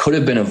could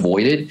have been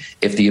avoided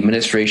if the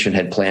administration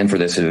had planned for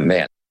this in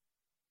advance.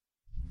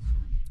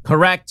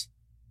 Correct.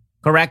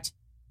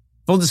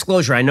 Full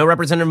disclosure, I know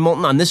Representative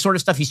Moulton on this sort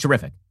of stuff. He's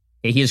terrific.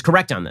 Okay, he is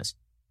correct on this.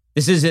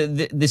 It's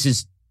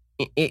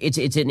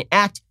an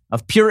act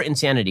of pure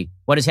insanity.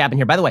 What has happened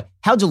here? By the way,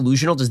 how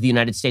delusional does the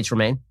United States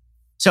remain?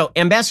 So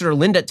Ambassador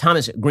Linda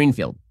Thomas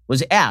Greenfield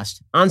was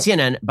asked on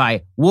CNN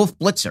by Wolf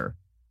Blitzer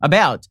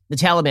about the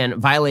Taliban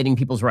violating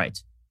people's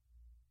rights.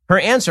 Her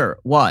answer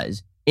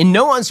was, in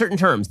no uncertain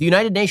terms, the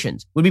United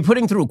Nations would be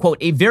putting through, quote,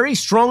 a very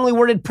strongly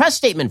worded press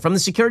statement from the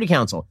Security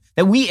Council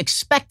that we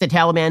expect the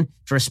Taliban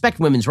to respect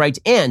women's rights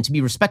and to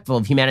be respectful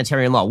of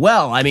humanitarian law.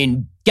 Well, I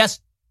mean,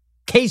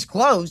 case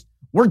closed.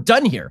 We're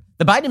done here.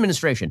 The Biden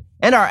administration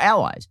and our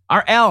allies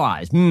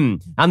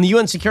on the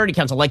UN Security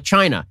Council like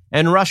China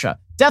and Russia,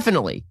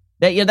 definitely.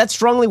 That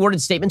strongly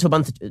worded statement to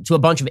a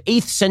bunch of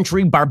 8th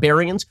century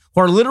barbarians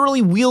who are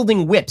literally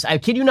wielding whips. I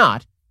kid you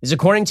not. This is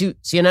according to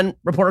CNN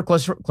reporter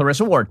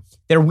Clarissa Ward.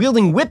 They're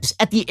wielding whips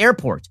at the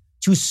airport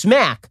to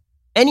smack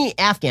any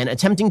Afghan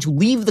attempting to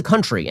leave the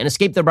country and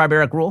escape their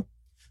barbaric rule.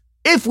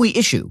 If we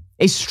issue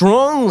a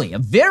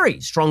very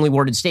strongly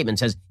worded statement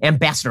says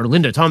Ambassador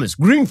Linda Thomas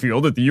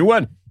Greenfield at the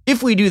UN,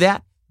 if we do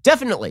that,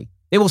 definitely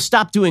they will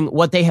stop doing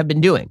what they have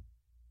been doing.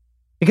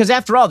 Because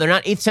after all, they're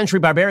not 8th century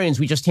barbarians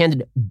we just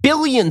handed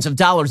billions of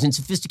dollars in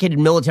sophisticated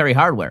military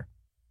hardware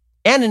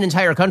and an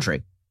entire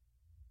country.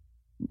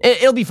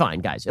 It'll be fine,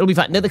 guys. It'll be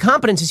fine. Now, the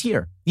competence is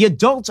here. The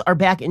adults are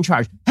back in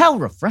charge. How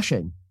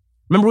refreshing.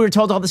 Remember we were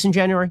told all this in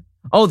January?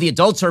 Oh, the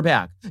adults are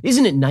back.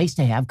 Isn't it nice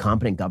to have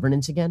competent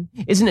governance again?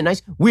 Isn't it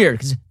nice? Weird,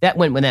 because that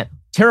when that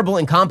terrible,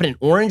 incompetent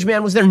orange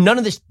man was there, none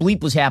of this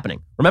bleep was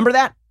happening. Remember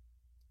that?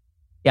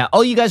 Yeah,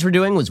 all you guys were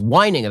doing was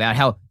whining about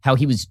how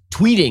he was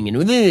tweeting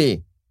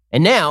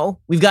and now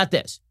we've got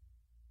this.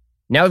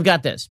 We'll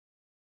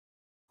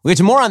get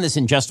to more on this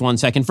in just 1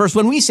 second. First,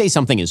 when we say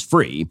something is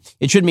free,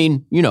 it should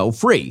mean,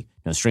 free.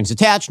 No strings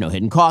attached, no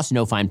hidden costs,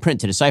 no fine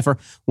print to decipher.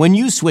 When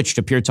you switch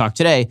to Pure Talk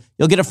today,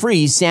 you'll get a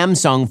free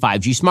Samsung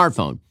 5G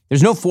smartphone.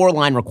 There's no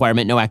 4-line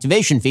requirement, no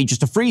activation fee,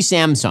 just a free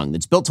Samsung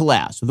that's built to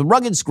last with a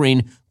rugged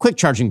screen, quick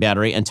charging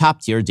battery, and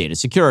top-tier data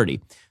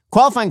security.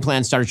 Qualifying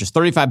plans start at just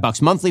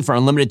 $35 monthly for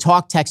unlimited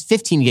talk, text,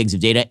 15 gigs of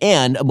data,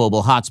 and a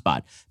mobile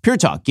hotspot. Pure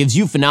Talk gives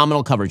you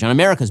phenomenal coverage on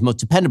America's most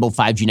dependable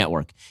 5G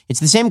network.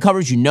 It's the same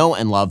coverage you know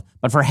and love,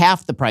 but for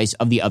half the price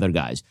of the other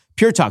guys.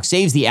 Pure Talk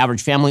saves the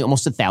average family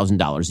almost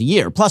 $1,000 a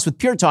year. Plus, with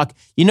Pure Talk,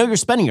 you know you're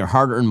spending your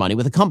hard-earned money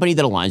with a company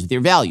that aligns with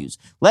your values.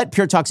 Let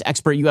Pure Talk's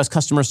expert U.S.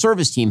 customer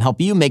service team help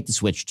you make the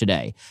switch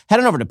today. Head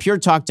on over to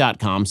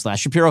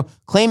puretalk.com/Shapiro.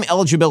 Claim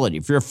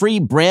eligibility for your free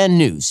brand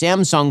new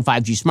Samsung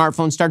 5G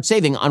smartphone. Start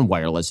saving on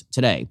wireless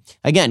today.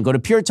 Again, go to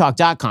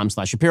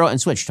puretalk.com/Shapiro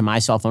and switch to my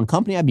cell phone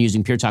company. I've been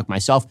using Pure Talk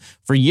myself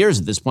for years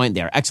at this point.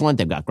 They are excellent.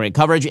 They've got great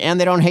coverage, and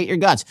they don't hate your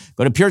guts.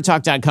 Go to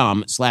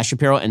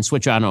puretalk.com/Shapiro and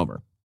switch on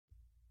over.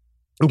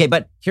 Okay,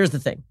 but here's the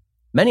thing.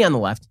 Many on the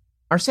left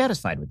are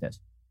satisfied with this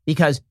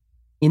because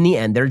in the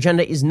end, their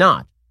agenda is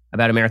not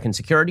about American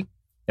security.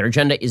 Their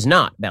agenda is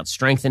not about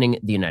strengthening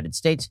the United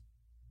States.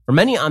 For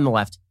many on the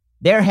left,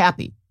 they're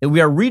happy that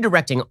we are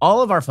redirecting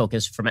all of our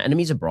focus from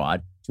enemies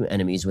abroad to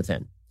enemies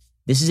within.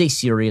 This is a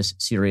serious,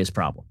 serious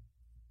problem.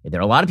 There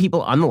are a lot of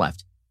people on the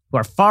left who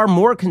are far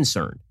more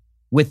concerned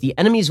with the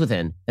enemies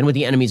within than with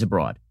the enemies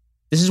abroad.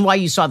 This is why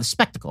you saw the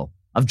spectacle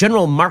of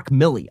General Mark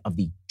Milley of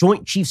the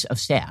Joint Chiefs of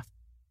Staff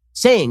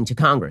saying to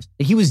Congress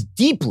that he was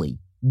deeply,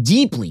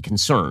 deeply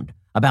concerned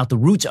about the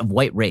roots of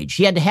white rage.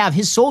 He had to have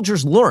his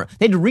soldiers learn.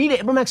 They had to read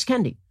Ibram X.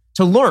 Kendi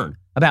to learn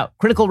about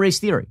critical race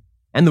theory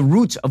and the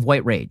roots of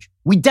white rage.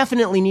 We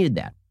definitely needed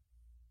that.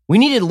 We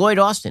needed Lloyd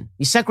Austin,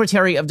 the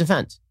Secretary of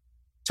Defense,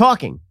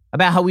 talking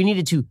about how we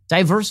needed to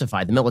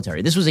diversify the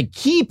military. This was a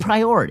key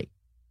priority.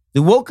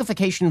 The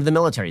wokeification of the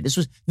military. This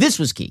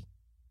was key.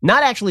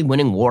 Not actually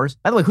winning wars.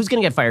 By the way, who's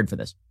going to get fired for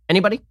this?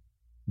 Anybody?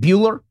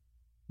 Bueller?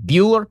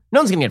 No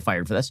one's going to get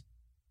fired for this.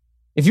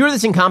 If you were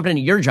this incompetent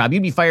at your job,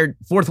 you'd be fired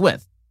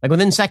forthwith, like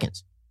within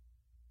seconds.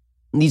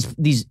 And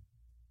these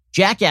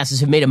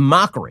jackasses have made a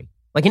mockery,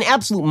 like an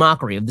absolute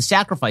mockery of the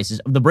sacrifices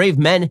of the brave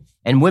men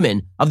and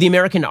women of the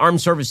American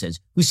armed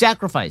services who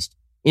sacrificed,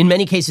 in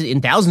many cases,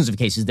 in thousands of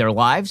cases, their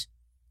lives,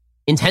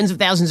 in tens of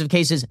thousands of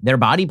cases, their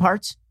body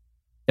parts,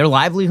 their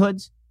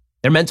livelihoods,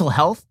 their mental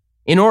health,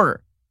 in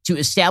order to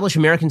establish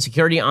American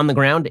security on the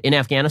ground in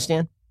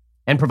Afghanistan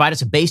and provide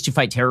us a base to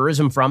fight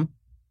terrorism from.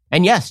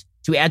 And yes,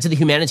 to add to the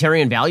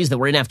humanitarian values that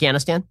were in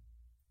Afghanistan.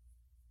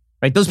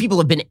 Right? Those people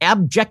have been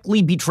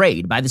abjectly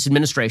betrayed by this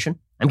administration.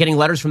 I'm getting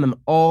letters from them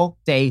all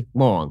day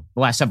long,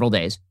 the last several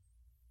days.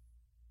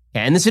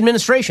 Okay, and this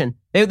administration,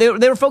 they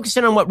were focused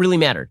in on what really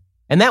mattered.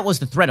 And that was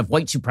the threat of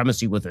white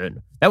supremacy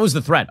within. That was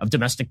the threat of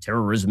domestic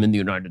terrorism in the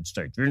United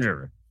States.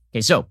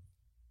 Okay, so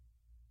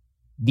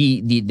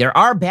there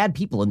are bad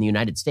people in the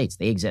United States.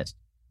 They exist.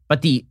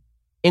 But the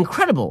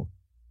incredible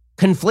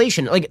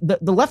conflation, like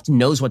the left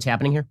knows what's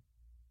happening here.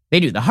 They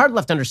do. The hard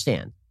left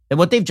understand that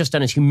what they've just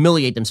done is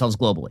humiliate themselves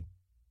globally.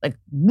 Like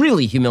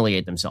really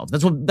humiliate themselves.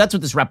 That's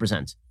what this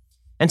represents.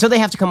 And so they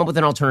have to come up with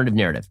an alternative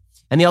narrative.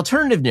 And the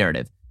alternative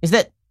narrative is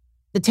that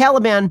the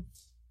Taliban,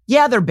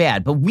 yeah, they're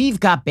bad, but we've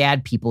got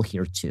bad people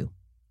here too.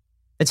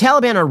 The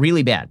Taliban are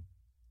really bad.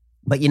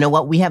 But you know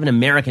what? We have an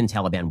American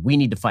Taliban we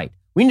need to fight.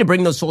 We need to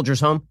bring those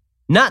soldiers home,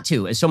 not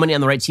to, as so many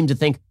on the right seem to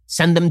think,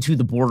 send them to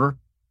the border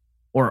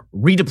or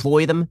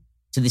redeploy them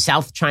to the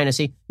South China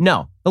Sea.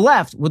 No, the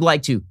left would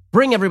like to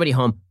bring everybody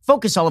home,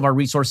 focus all of our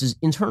resources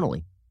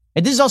internally.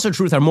 And this is also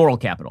true with our moral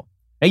capital.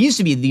 It used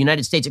to be the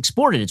United States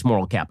exported its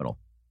moral capital,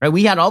 right?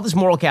 We had all this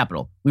moral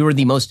capital. We were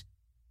the most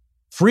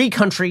free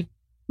country,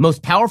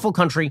 most powerful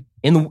country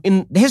in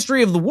the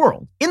history of the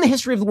world,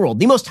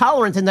 the most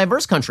tolerant and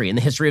diverse country in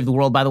the history of the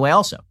world, by the way,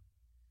 also.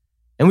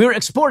 And we were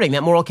exporting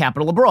that moral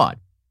capital abroad,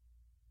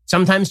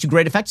 sometimes to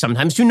great effect,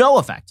 sometimes to no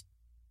effect,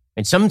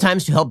 and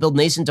sometimes to help build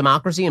nascent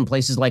democracy in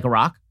places like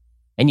Iraq.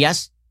 And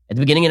yes, at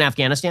the beginning in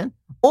Afghanistan,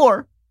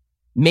 or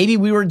maybe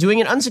we were doing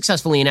it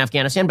unsuccessfully in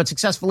Afghanistan, but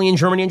successfully in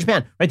Germany and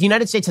Japan. Right? The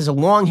United States has a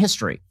long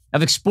history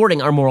of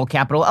exporting our moral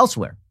capital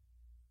elsewhere.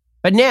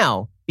 But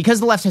now, because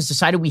the left has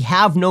decided we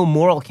have no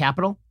moral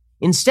capital,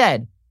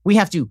 instead, we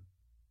have to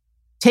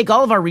take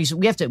all of our resources.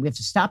 We have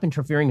to stop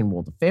interfering in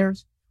world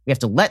affairs. We have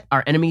to let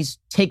our enemies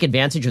take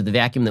advantage of the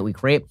vacuum that we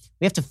create.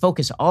 We have to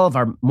focus all of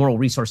our moral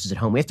resources at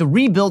home. We have to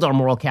rebuild our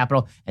moral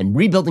capital, and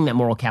rebuilding that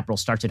moral capital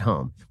starts at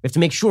home. We have to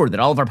make sure that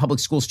all of our public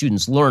school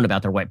students learn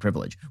about their white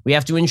privilege. We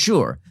have to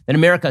ensure that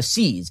America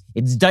sees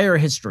its dire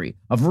history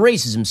of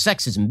racism,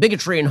 sexism,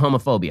 bigotry, and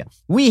homophobia.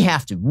 We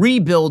have to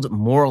rebuild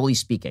morally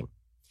speaking.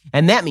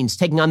 And that means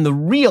taking on the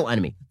real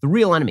enemy. The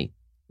real enemy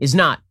is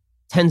not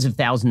tens of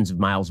thousands of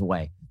miles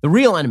away. The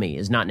real enemy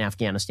is not in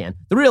Afghanistan.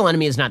 The real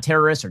enemy is not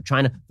terrorists or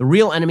China. The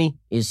real enemy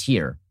is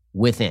here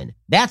within.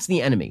 That's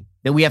the enemy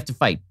that we have to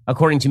fight,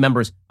 according to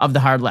members of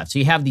the hard left. So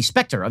you have the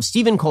specter of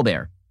Stephen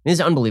Colbert. It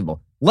is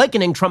unbelievable.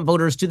 Likening Trump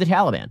voters to the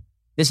Taliban.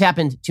 This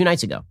happened 2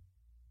 nights ago.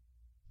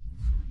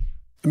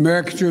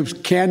 American troops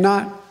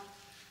cannot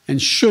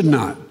and should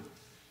not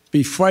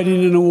be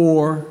fighting in a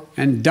war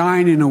and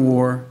dying in a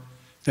war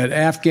that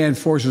Afghan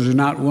forces are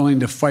not willing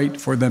to fight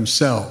for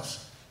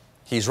themselves.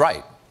 He's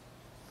right.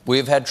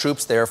 We've had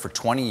troops there for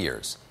 20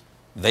 years.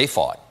 They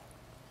fought.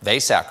 They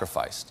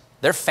sacrificed.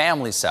 Their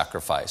families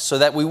sacrificed so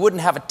that we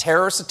wouldn't have a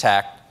terrorist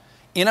attack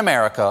in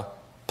America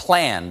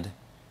planned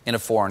in a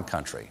foreign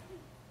country.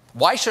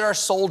 Why should our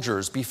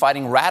soldiers be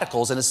fighting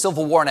radicals in a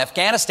civil war in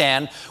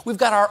Afghanistan? We've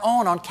got our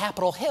own on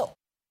Capitol Hill.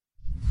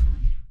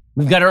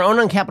 We've got our own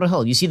on Capitol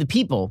Hill. You see, the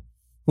people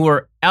who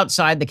are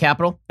outside the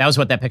Capitol, that was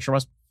what that picture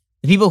was.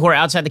 The people who are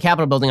outside the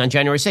Capitol building on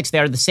January 6th, they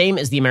are the same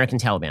as the American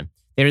Taliban.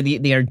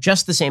 They are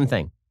just the same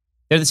thing.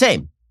 They're the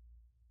same.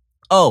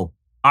 Oh,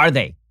 are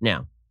they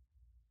now?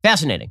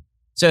 Fascinating.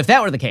 So if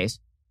that were the case,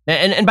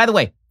 and by the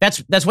way,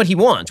 that's what he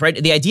wants, right?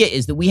 The idea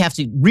is that we have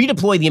to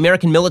redeploy the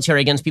American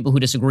military against people who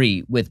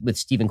disagree with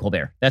Stephen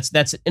Colbert.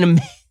 That's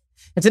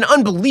an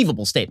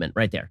unbelievable statement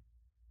right there.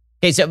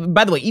 Okay, so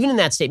by the way, even in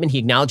that statement, he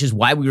acknowledges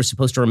why we were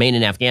supposed to remain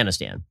in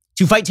Afghanistan.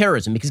 To fight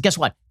terrorism, because guess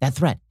what? That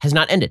threat has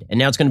not ended, and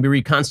now it's going to be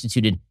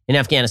reconstituted in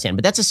Afghanistan.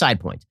 But that's a side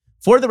point.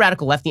 For the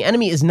radical left, the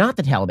enemy is not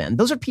the Taliban.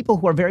 Those are people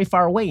who are very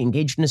far away,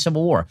 engaged in a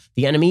civil war.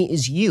 The enemy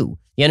is you.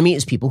 The enemy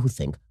is people who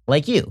think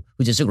like you,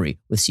 who disagree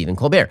with Stephen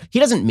Colbert. He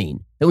doesn't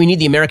mean that we need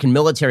the American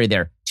military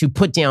there to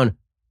put down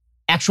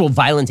actual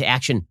violent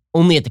action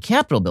only at the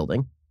Capitol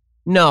building.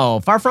 No,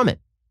 far from it.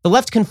 The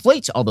left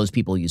conflates all those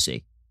people you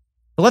see.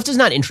 The left is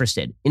not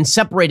interested in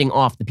separating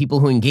off the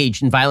people who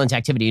engaged in violent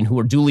activity and who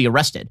were duly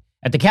arrested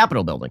at the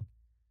Capitol building.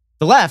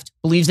 The left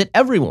believes that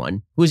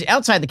everyone who is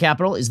outside the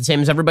Capitol is the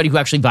same as everybody who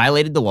actually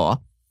violated the law.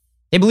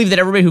 They believe that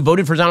everybody who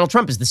voted for Donald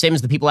Trump is the same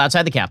as the people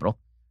outside the Capitol.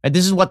 Right?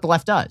 This is what the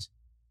left does.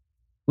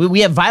 We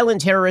have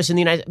violent terrorists in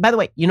the United States. By the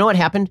way, you know what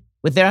happened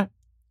with that?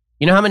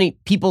 You know how many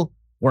people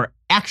were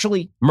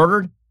actually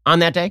murdered on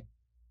that day?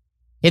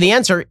 Okay, the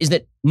answer is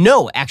that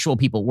no actual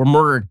people were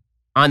murdered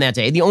on that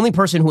day. The only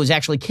person who was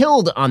actually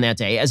killed on that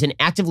day, as in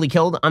actively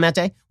killed on that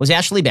day, was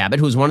Ashley Babbitt,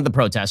 who was one of the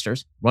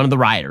protesters, one of the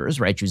rioters,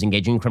 right? She was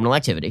engaging in criminal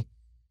activity.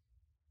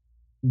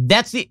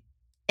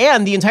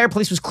 And the entire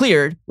place was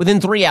cleared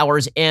within 3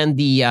 hours, and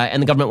the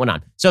government went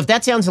on. So if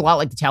that sounds a lot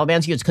like the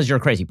Taliban to you, it's because you're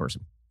a crazy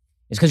person.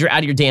 It's because you're out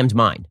of your damned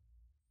mind.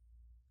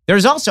 There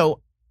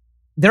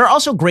are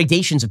also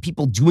gradations of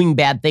people doing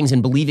bad things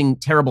and believing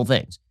terrible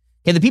things.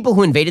 Okay, the people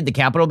who invaded the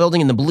Capitol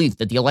building in the belief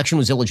that the election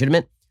was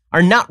illegitimate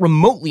are not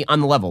remotely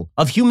on the level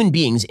of human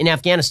beings in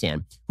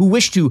Afghanistan who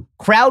wish to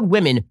crowd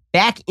women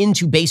back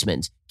into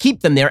basements,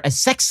 keep them there as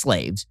sex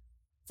slaves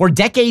for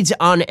decades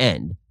on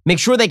end, make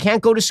sure they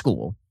can't go to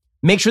school,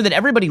 make sure that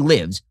everybody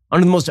lives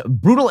under the most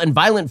brutal and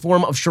violent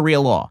form of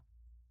Sharia law.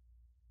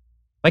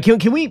 Like,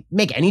 can we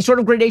make any sort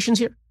of gradations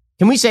here?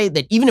 Can we say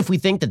that even if we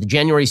think that the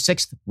January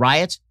 6th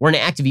riots were an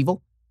act of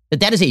evil,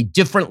 that is a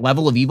different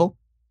level of evil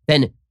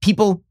than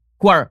people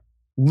who are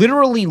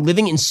literally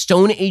living in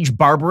Stone Age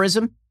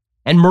barbarism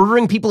and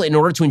murdering people in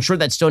order to ensure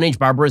that Stone Age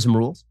barbarism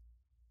rules?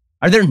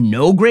 Are there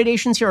no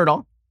gradations here at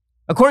all?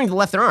 According to the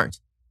left, there aren't.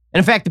 And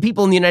in fact, the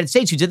people in the United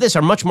States who did this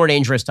are much more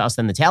dangerous to us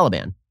than the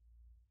Taliban.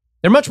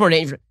 They're much more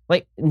dangerous,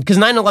 because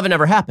 9/11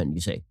 never happened,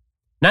 you see.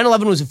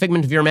 9/11 was a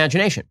figment of your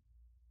imagination.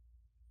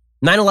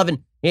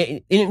 9/11,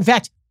 in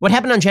fact, what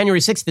happened on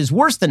January 6th is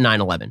worse than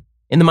 9/11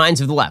 in the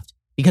minds of the left,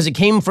 because it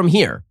came from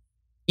here,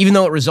 even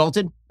though it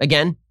resulted,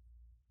 again,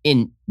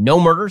 in no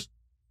murders.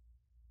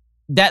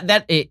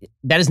 That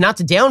is not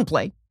to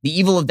downplay the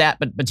evil of that,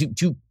 but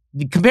to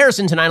the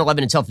comparison to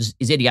 9/11 itself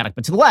is idiotic.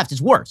 But to the left,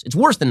 it's worse. It's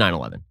worse than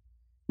 9/11.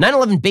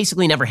 9/11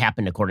 basically never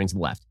happened, according to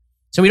the left.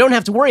 So we don't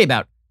have to worry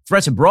about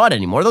threats abroad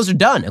anymore. Those are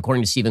done,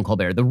 according to Stephen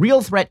Colbert. The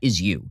real threat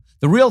is you.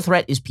 The real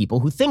threat is people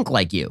who think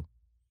like you.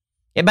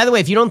 And by the way,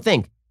 if you don't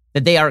think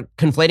that they are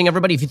conflating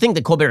everybody, if you think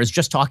that Colbert is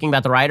just talking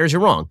about the rioters,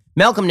 you're wrong.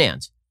 Malcolm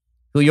Nance,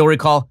 who you'll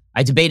recall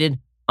I debated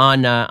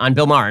on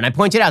Bill Maher, and I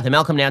pointed out that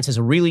Malcolm Nance has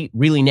a really,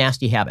 really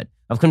nasty habit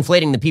of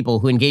conflating the people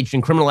who engaged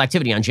in criminal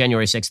activity on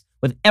January 6th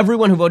with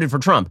everyone who voted for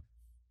Trump.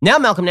 Now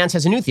Malcolm Nance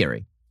has a new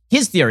theory.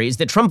 His theory is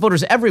that Trump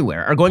voters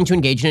everywhere are going to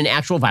engage in an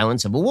actual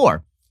violent civil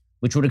war,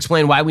 which would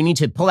explain why we need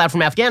to pull out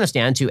from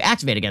Afghanistan to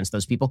activate against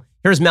those people.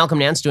 Here's Malcolm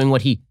Nance doing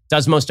what he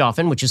does most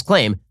often, which is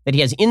claim that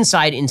he has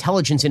inside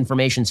intelligence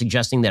information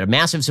suggesting that a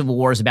massive civil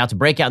war is about to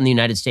break out in the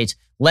United States,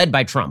 led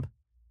by Trump.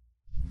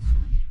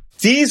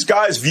 These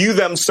guys view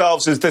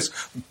themselves as this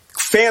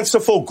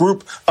fanciful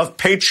group of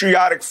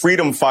patriotic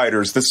freedom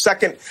fighters, the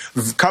second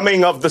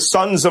coming of the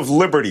Sons of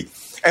Liberty.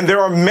 And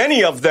there are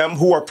many of them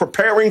who are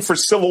preparing for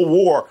civil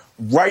war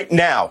right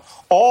now.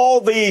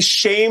 All the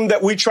shame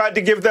that we tried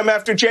to give them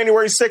after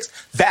January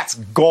 6th, that's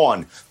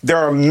gone. There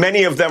are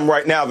many of them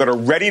right now that are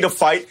ready to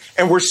fight.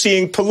 And we're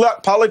seeing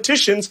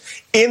politicians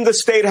in the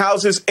state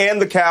houses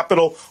and the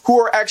Capitol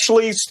who are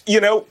actually,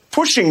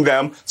 pushing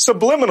them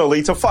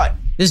subliminally to fight.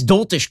 This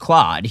doltish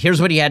clod,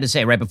 here's what he had to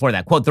say right before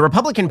that. Quote, the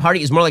Republican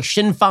Party is more like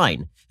Sinn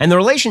Féin, and the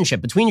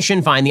relationship between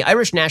Sinn Féin, the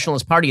Irish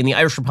Nationalist Party, and the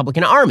Irish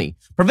Republican Army,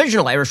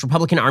 Provisional Irish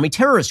Republican Army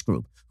terrorist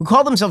group, who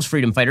call themselves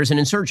freedom fighters and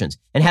insurgents,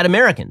 and had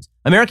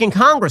American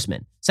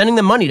congressmen, sending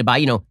them money to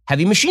buy,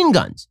 heavy machine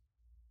guns.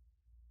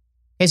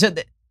 Okay, so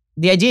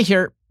the idea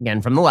here,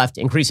 again, from the left,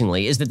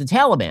 increasingly, is that the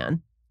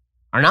Taliban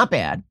are not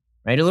bad,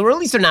 right? Or at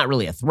least they're not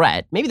really a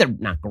threat. Maybe they're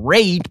not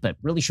great, but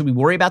really, should we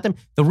worry about them?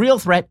 The real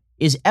threat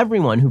is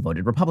everyone who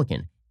voted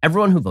Republican,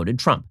 everyone who voted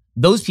Trump.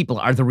 Those people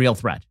are the real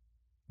threat.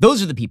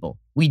 Those are the people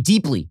we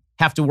deeply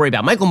have to worry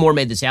about. Michael Moore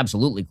made this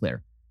absolutely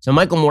clear. So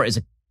Michael Moore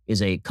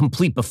is a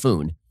complete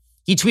buffoon.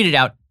 He tweeted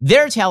out,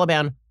 "They're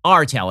Taliban,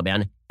 our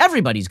Taliban.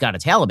 Everybody's got a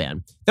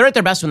Taliban. They're at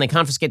their best when they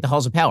confiscate the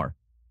halls of power."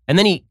 And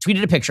then he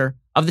tweeted a picture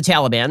of the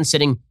Taliban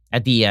sitting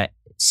at the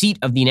seat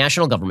of the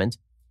national government,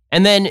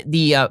 and then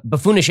the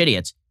buffoonish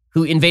idiots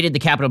who invaded the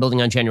Capitol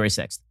building on January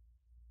 6th.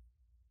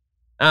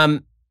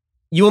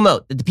 You will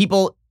note that the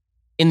people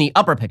in the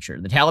upper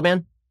picture, the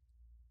Taliban,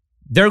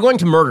 they're going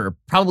to murder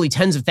probably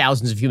tens of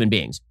thousands of human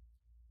beings.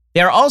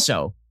 They are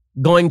also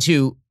going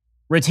to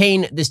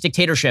retain this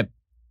dictatorship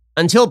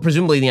until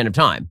presumably the end of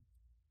time.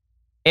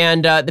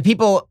 And the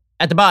people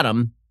at the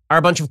bottom are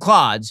a bunch of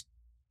clods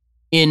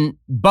in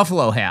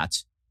buffalo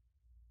hats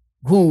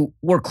who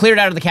were cleared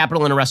out of the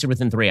Capitol and arrested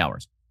within 3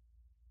 hours.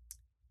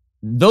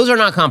 Those are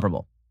not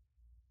comparable.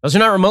 Those are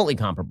not remotely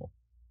comparable.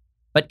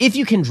 But if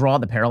you can draw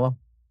the parallel,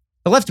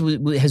 the left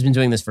has been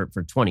doing this for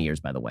 20 years,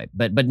 by the way,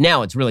 but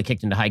now it's really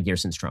kicked into high gear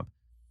since Trump.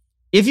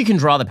 If you can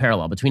draw the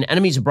parallel between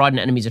enemies abroad and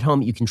enemies at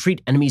home, you can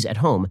treat enemies at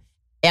home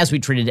as we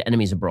treated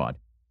enemies abroad.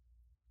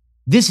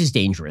 This is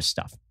dangerous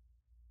stuff.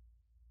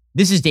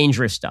 This is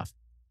dangerous stuff.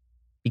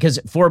 Because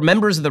for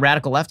members of the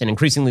radical left and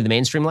increasingly the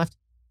mainstream left,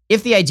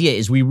 if the idea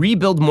is we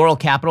rebuild moral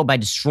capital by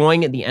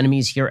destroying the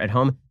enemies here at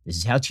home, this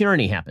is how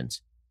tyranny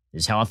happens.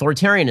 This is how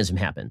authoritarianism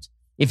happens.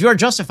 If you are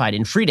justified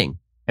in treating,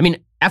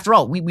 after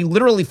all, we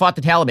literally fought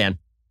the Taliban.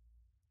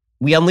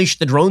 We unleashed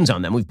the drones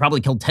on them. We've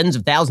probably killed tens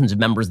of thousands of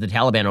members of the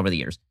Taliban over the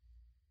years.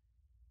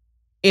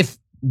 If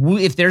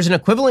there's an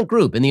equivalent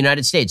group in the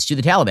United States to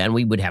the Taliban,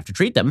 we would have to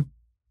treat them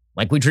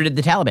like we treated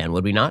the Taliban,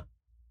 would we not?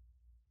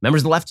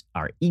 Members of the left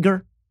are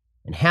eager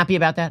and happy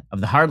about that,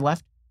 of the hard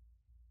left.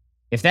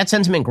 If that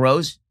sentiment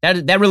grows,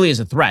 that really is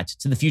a threat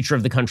to the future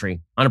of the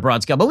country on a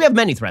broad scale. But we have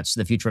many threats to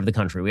the future of the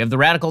country. We have the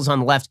radicals on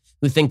the left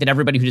who think that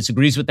everybody who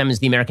disagrees with them is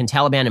the American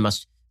Taliban and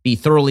must be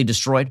thoroughly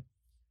destroyed.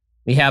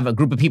 We have a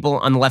group of people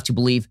on the left who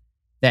believe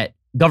that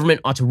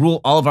government ought to rule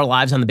all of our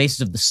lives on the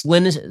basis of the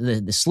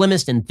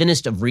slimmest and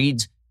thinnest of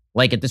reeds,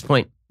 like at this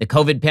point, the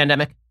COVID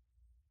pandemic.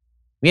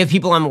 We have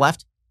people on the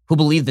left who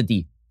believe that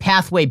the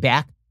pathway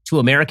back to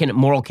American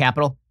moral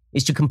capital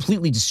is to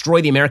completely destroy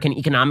the American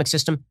economic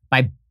system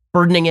by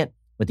burdening it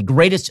with the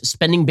greatest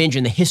spending binge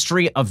in the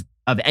history of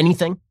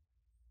anything,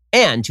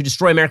 and to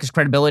destroy America's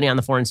credibility on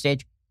the foreign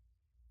stage.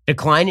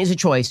 Decline is a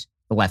choice.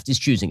 The left is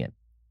choosing it.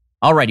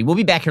 Alrighty, we'll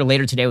be back here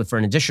later today for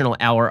an additional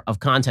hour of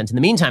content. In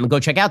the meantime, go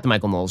check out The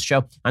Michael Knowles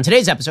Show. On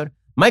today's episode,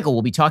 Michael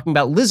will be talking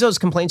about Lizzo's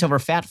complaints over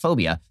fat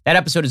phobia. That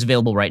episode is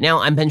available right now.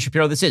 I'm Ben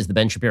Shapiro. This is The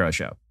Ben Shapiro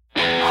Show.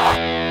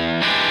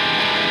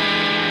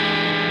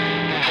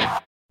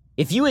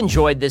 If you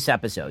enjoyed this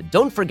episode,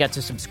 don't forget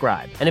to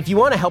subscribe. And if you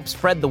want to help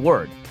spread the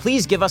word,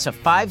 please give us a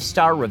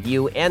 5-star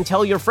review and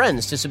tell your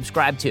friends to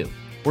subscribe too.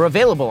 We're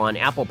available on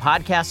Apple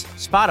Podcasts,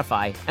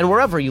 Spotify, and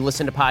wherever you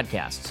listen to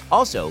podcasts.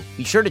 Also,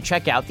 be sure to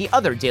check out the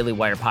other Daily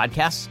Wire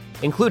podcasts,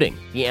 including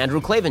The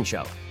Andrew Klavan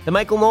Show, The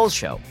Michael Knowles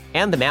Show,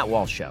 and The Matt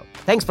Walsh Show.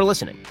 Thanks for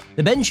listening.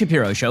 The Ben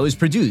Shapiro Show is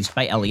produced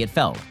by Elliot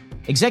Feld.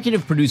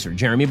 Executive producer,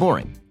 Jeremy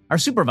Boring. Our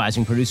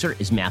supervising producer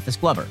is Mathis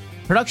Glover.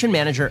 Production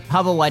manager,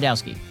 Pavel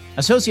Wydowski.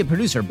 Associate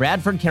producer,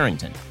 Bradford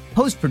Carrington.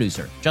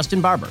 Post-producer,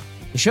 Justin Barber.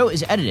 The show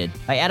is edited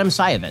by Adam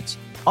Sayevitz.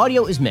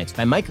 Audio is mixed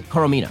by Mike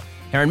Coromina.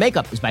 Hair and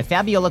makeup is by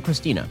Fabiola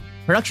Cristina.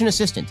 Production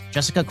assistant,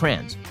 Jessica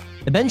Kranz.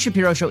 The Ben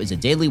Shapiro Show is a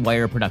Daily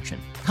Wire production.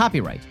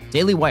 Copyright,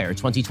 Daily Wire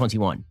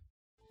 2021.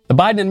 The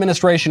Biden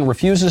administration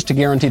refuses to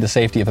guarantee the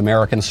safety of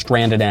Americans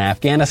stranded in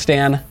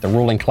Afghanistan. The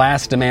ruling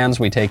class demands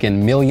we take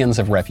in millions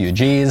of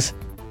refugees.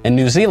 And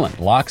New Zealand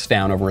locks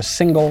down over a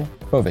single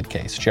COVID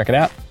case. Check it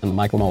out on The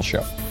Michael Knowles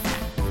Show.